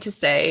going to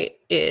say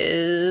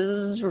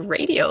is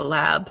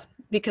Radiolab,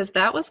 because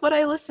that was what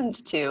I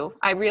listened to.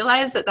 I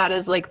realized that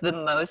is like the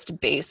most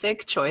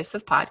basic choice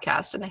of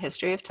podcast in the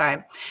history of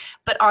time.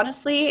 But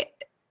honestly,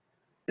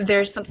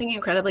 there's something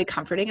incredibly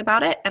comforting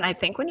about it. And I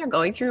think when you're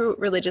going through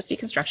religious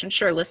deconstruction,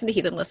 sure, listen to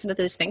Heathen, listen to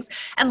these things,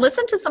 and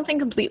listen to something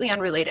completely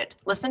unrelated.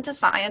 Listen to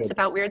science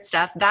about weird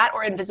stuff, that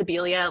or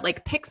Invisibilia.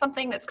 Like, pick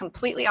something that's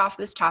completely off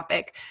this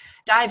topic,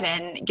 dive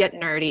in, get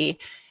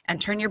nerdy, and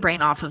turn your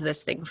brain off of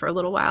this thing for a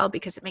little while,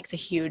 because it makes a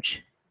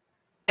huge,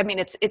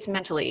 it's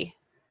mentally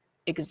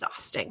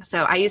exhausting.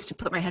 So I used to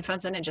put my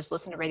headphones in and just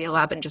listen to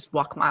Radiolab and just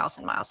walk miles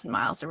and miles and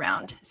miles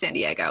around San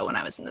Diego when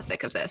I was in the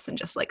thick of this, and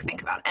just like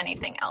think about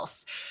anything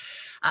else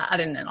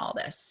other than all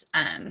this.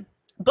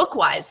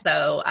 Book-wise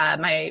though,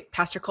 my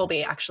pastor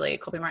Colby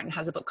Martin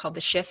has a book called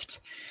The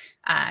Shift.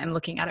 I'm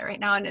looking at it right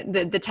now, and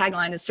the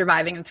tagline is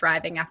surviving and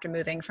thriving after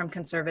moving from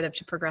conservative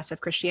to progressive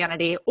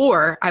Christianity,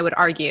 or I would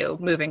argue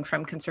moving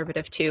from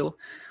conservative to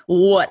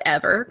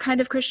whatever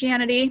kind of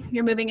Christianity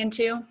you're moving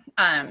into.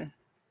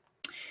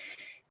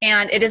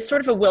 And it is sort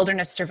of a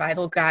wilderness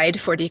survival guide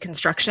for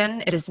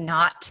deconstruction. It is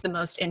not the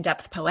most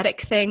in-depth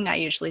poetic thing. I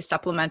usually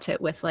supplement it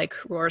with like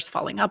Roars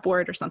Falling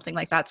Upward or something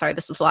like that. Sorry,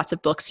 this is lots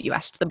of books. You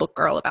asked the book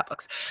girl about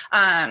books.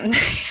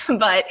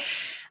 But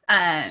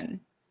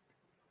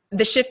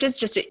The Shift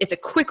is it's a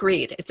quick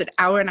read. It's an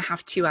 1.5-hour,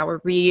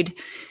 2-hour read.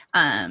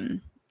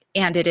 And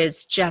it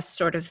is just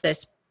sort of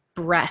this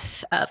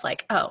breath of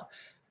like, oh,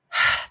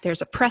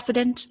 there's a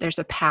precedent, there's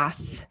a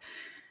path.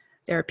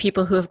 There are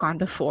people who have gone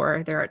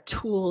before. There are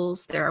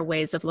tools. There are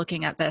ways of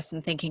looking at this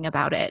and thinking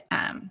about it.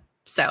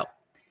 So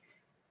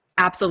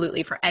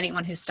absolutely, for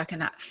anyone who's stuck in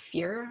that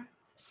fear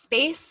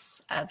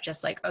space of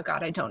just like, oh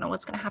God, I don't know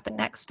what's going to happen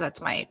next, that's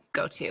my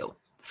go-to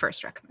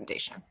first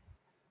recommendation.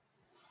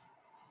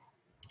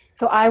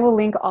 So I will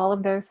link all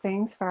of those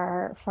things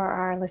for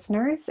our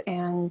listeners,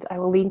 and I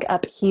will link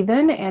up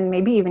Heathen and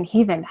maybe even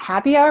Heathen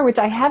Happy Hour, which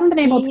I haven't been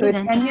able to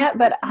attend yet,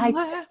 but I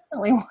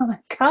definitely want to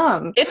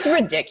come. It's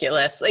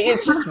ridiculous. Like,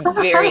 it's just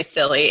very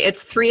silly.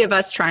 It's 3 of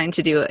us trying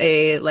to do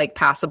a like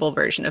passable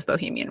version of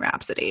Bohemian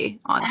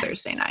Rhapsody on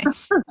Thursday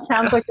nights.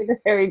 Sounds like a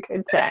very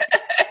good set.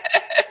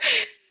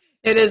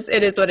 It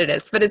is what it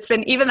is. But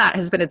even that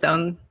has been its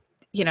own,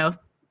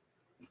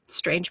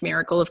 strange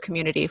miracle of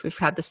community. We've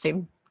had the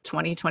same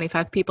 20,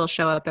 25 people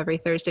show up every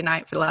Thursday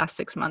night for the last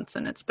 6 months.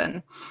 And it's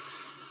been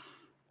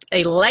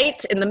a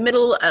light in the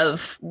middle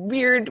of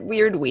weird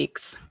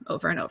weeks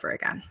over and over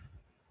again.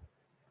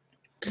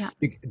 Yeah.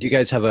 Do you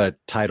guys have a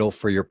title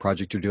for your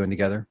project you're doing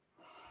together?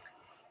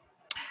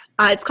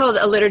 It's called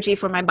A Liturgy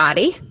for My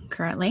Body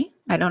currently.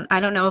 I don't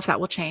know if that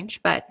will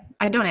change, but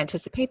I don't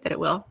anticipate that it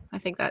will. I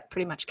think that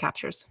pretty much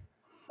captures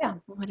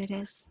what it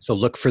is. So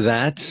look for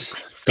that.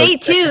 Stay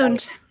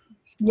tuned.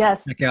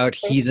 Yes. Check out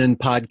Heathen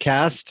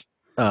Podcast.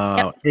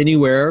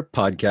 Anywhere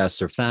podcasts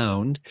are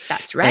found.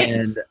 That's right.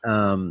 And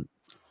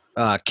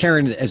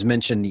Karen has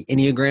mentioned the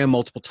Enneagram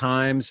multiple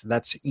times.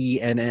 That's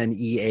ENNEAGRAM.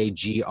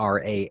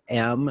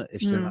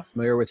 If you're not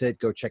familiar with it,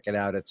 go check it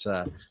out. It's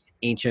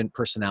ancient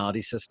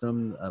personality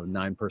system of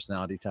 9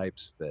 personality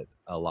types that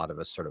a lot of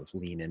us sort of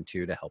lean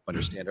into to help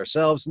understand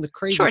ourselves and the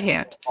crazy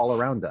Shorthand. all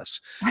around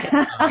us.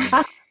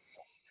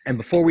 And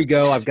before we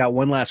go, I've got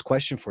one last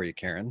question for you,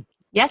 Karen.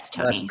 Yes,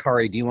 Tony.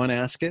 Kari, do you want to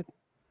ask it?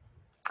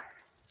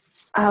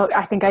 Oh,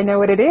 I think I know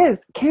what it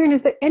is. Karen,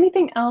 is there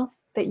anything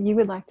else that you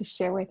would like to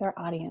share with our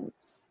audience?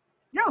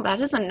 No,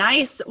 that isn't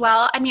nice.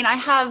 Well, I mean,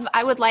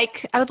 I would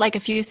like a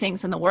few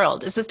things in the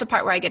world. Is this the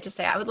part where I get to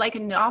say I would like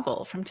a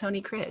novel from Tony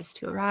Chris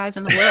to arrive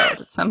in the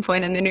world at some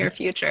point in the near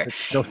future? It's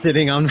still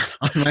sitting on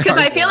my Because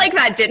I feel like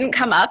that didn't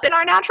come up in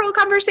our natural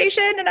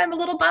conversation, and I'm a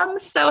little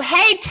bummed. So,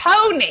 hey,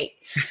 Tony,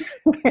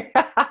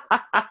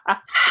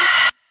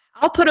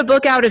 I'll put a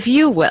book out if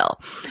you will.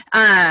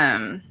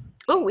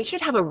 Oh, we should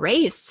have a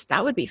race.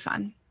 That would be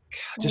fun.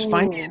 Just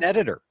find me an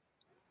editor,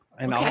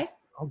 and Okay.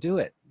 I'll do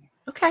it.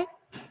 Okay.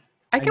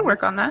 I can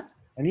work on that.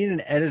 I need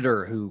an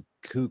editor who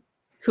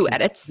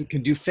edits,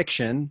 can do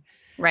fiction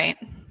right?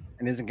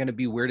 and isn't going to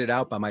be weirded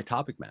out by my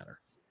topic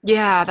matter.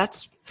 Yeah,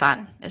 that's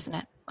fun, isn't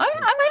it?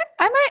 I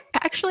might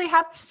actually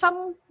have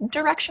some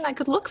direction I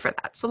could look for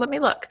that. So let me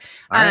look.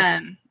 All right.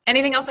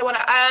 Anything else I want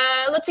to?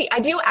 Let's see. I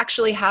do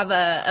actually have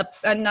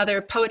another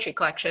poetry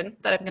collection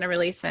that I'm going to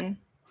release in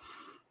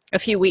a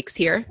few weeks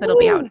here. That'll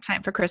be out in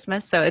time for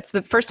Christmas. So it's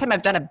the first time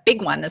I've done a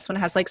big one. This one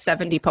has like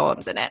 70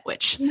 poems in it,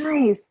 which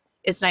Nice.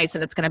 is nice,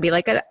 and it's going to be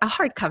like a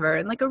hardcover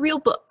and like a real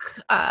book.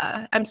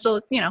 I'm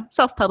still,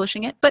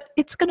 self-publishing it, but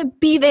it's going to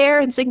be there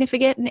and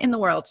significant and in the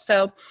world.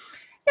 So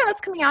yeah,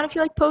 that's coming out if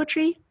you like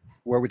poetry.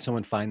 Where would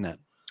someone find that?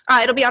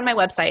 It'll be on my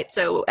website.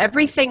 So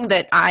everything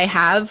that I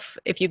have,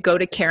 if you go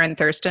to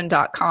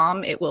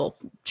KarenThurston.com, it will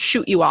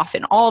shoot you off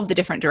in all of the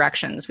different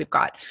directions. We've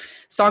got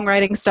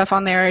songwriting stuff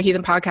on there.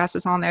 Heathen Podcast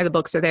is on there. The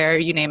books are there.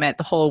 You name it.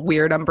 The whole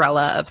weird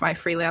umbrella of my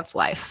freelance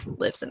life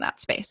lives in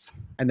that space.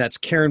 And that's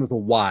Karen with a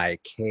Y,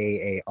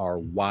 Karyn,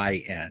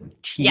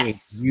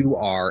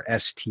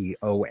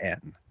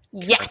 Thurston.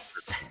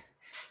 Yes.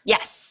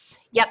 Yes.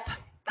 Yep.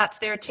 That's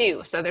there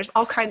too. So there's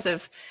all kinds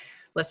of,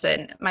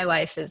 listen, my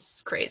life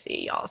is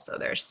crazy, y'all. So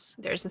there's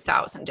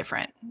 1,000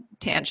 different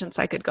tangents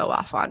I could go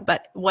off on,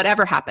 but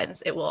whatever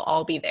happens, it will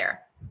all be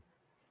there.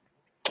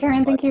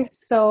 Karen, thank you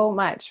so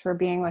much for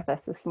being with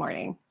us this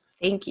morning.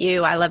 Thank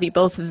you. I love you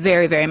both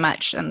very, very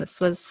much. And this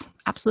was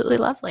absolutely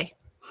lovely.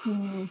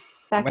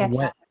 Back at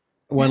you.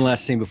 One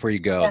last thing before you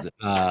go.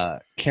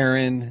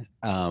 Karen,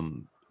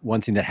 one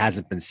thing that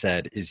hasn't been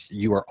said is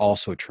you are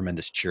also a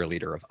tremendous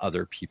cheerleader of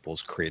other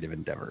people's creative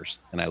endeavors.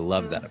 And I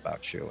love that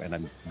about you. And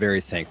I'm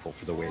very thankful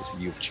for the ways that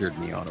you've cheered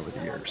me on over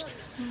the years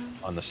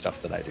on the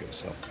stuff that I do.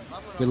 So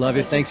we love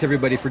you. Thanks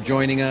everybody for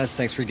joining us.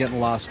 Thanks for getting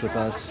lost with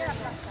us.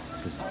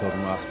 This is the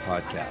Pilgrim Lost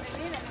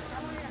Podcast.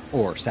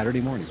 Or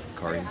Saturday mornings with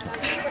Kari and Tony.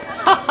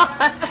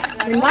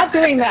 We're not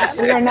doing that.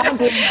 We are not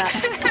doing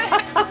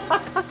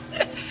that.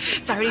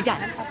 It's already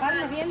done.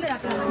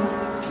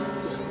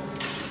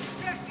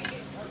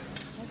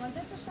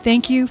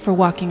 Thank you for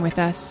walking with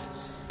us.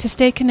 To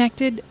stay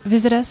connected,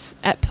 visit us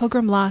at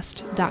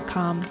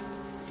pilgrimlost.com.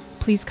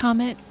 Please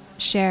comment,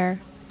 share,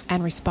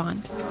 and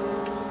respond.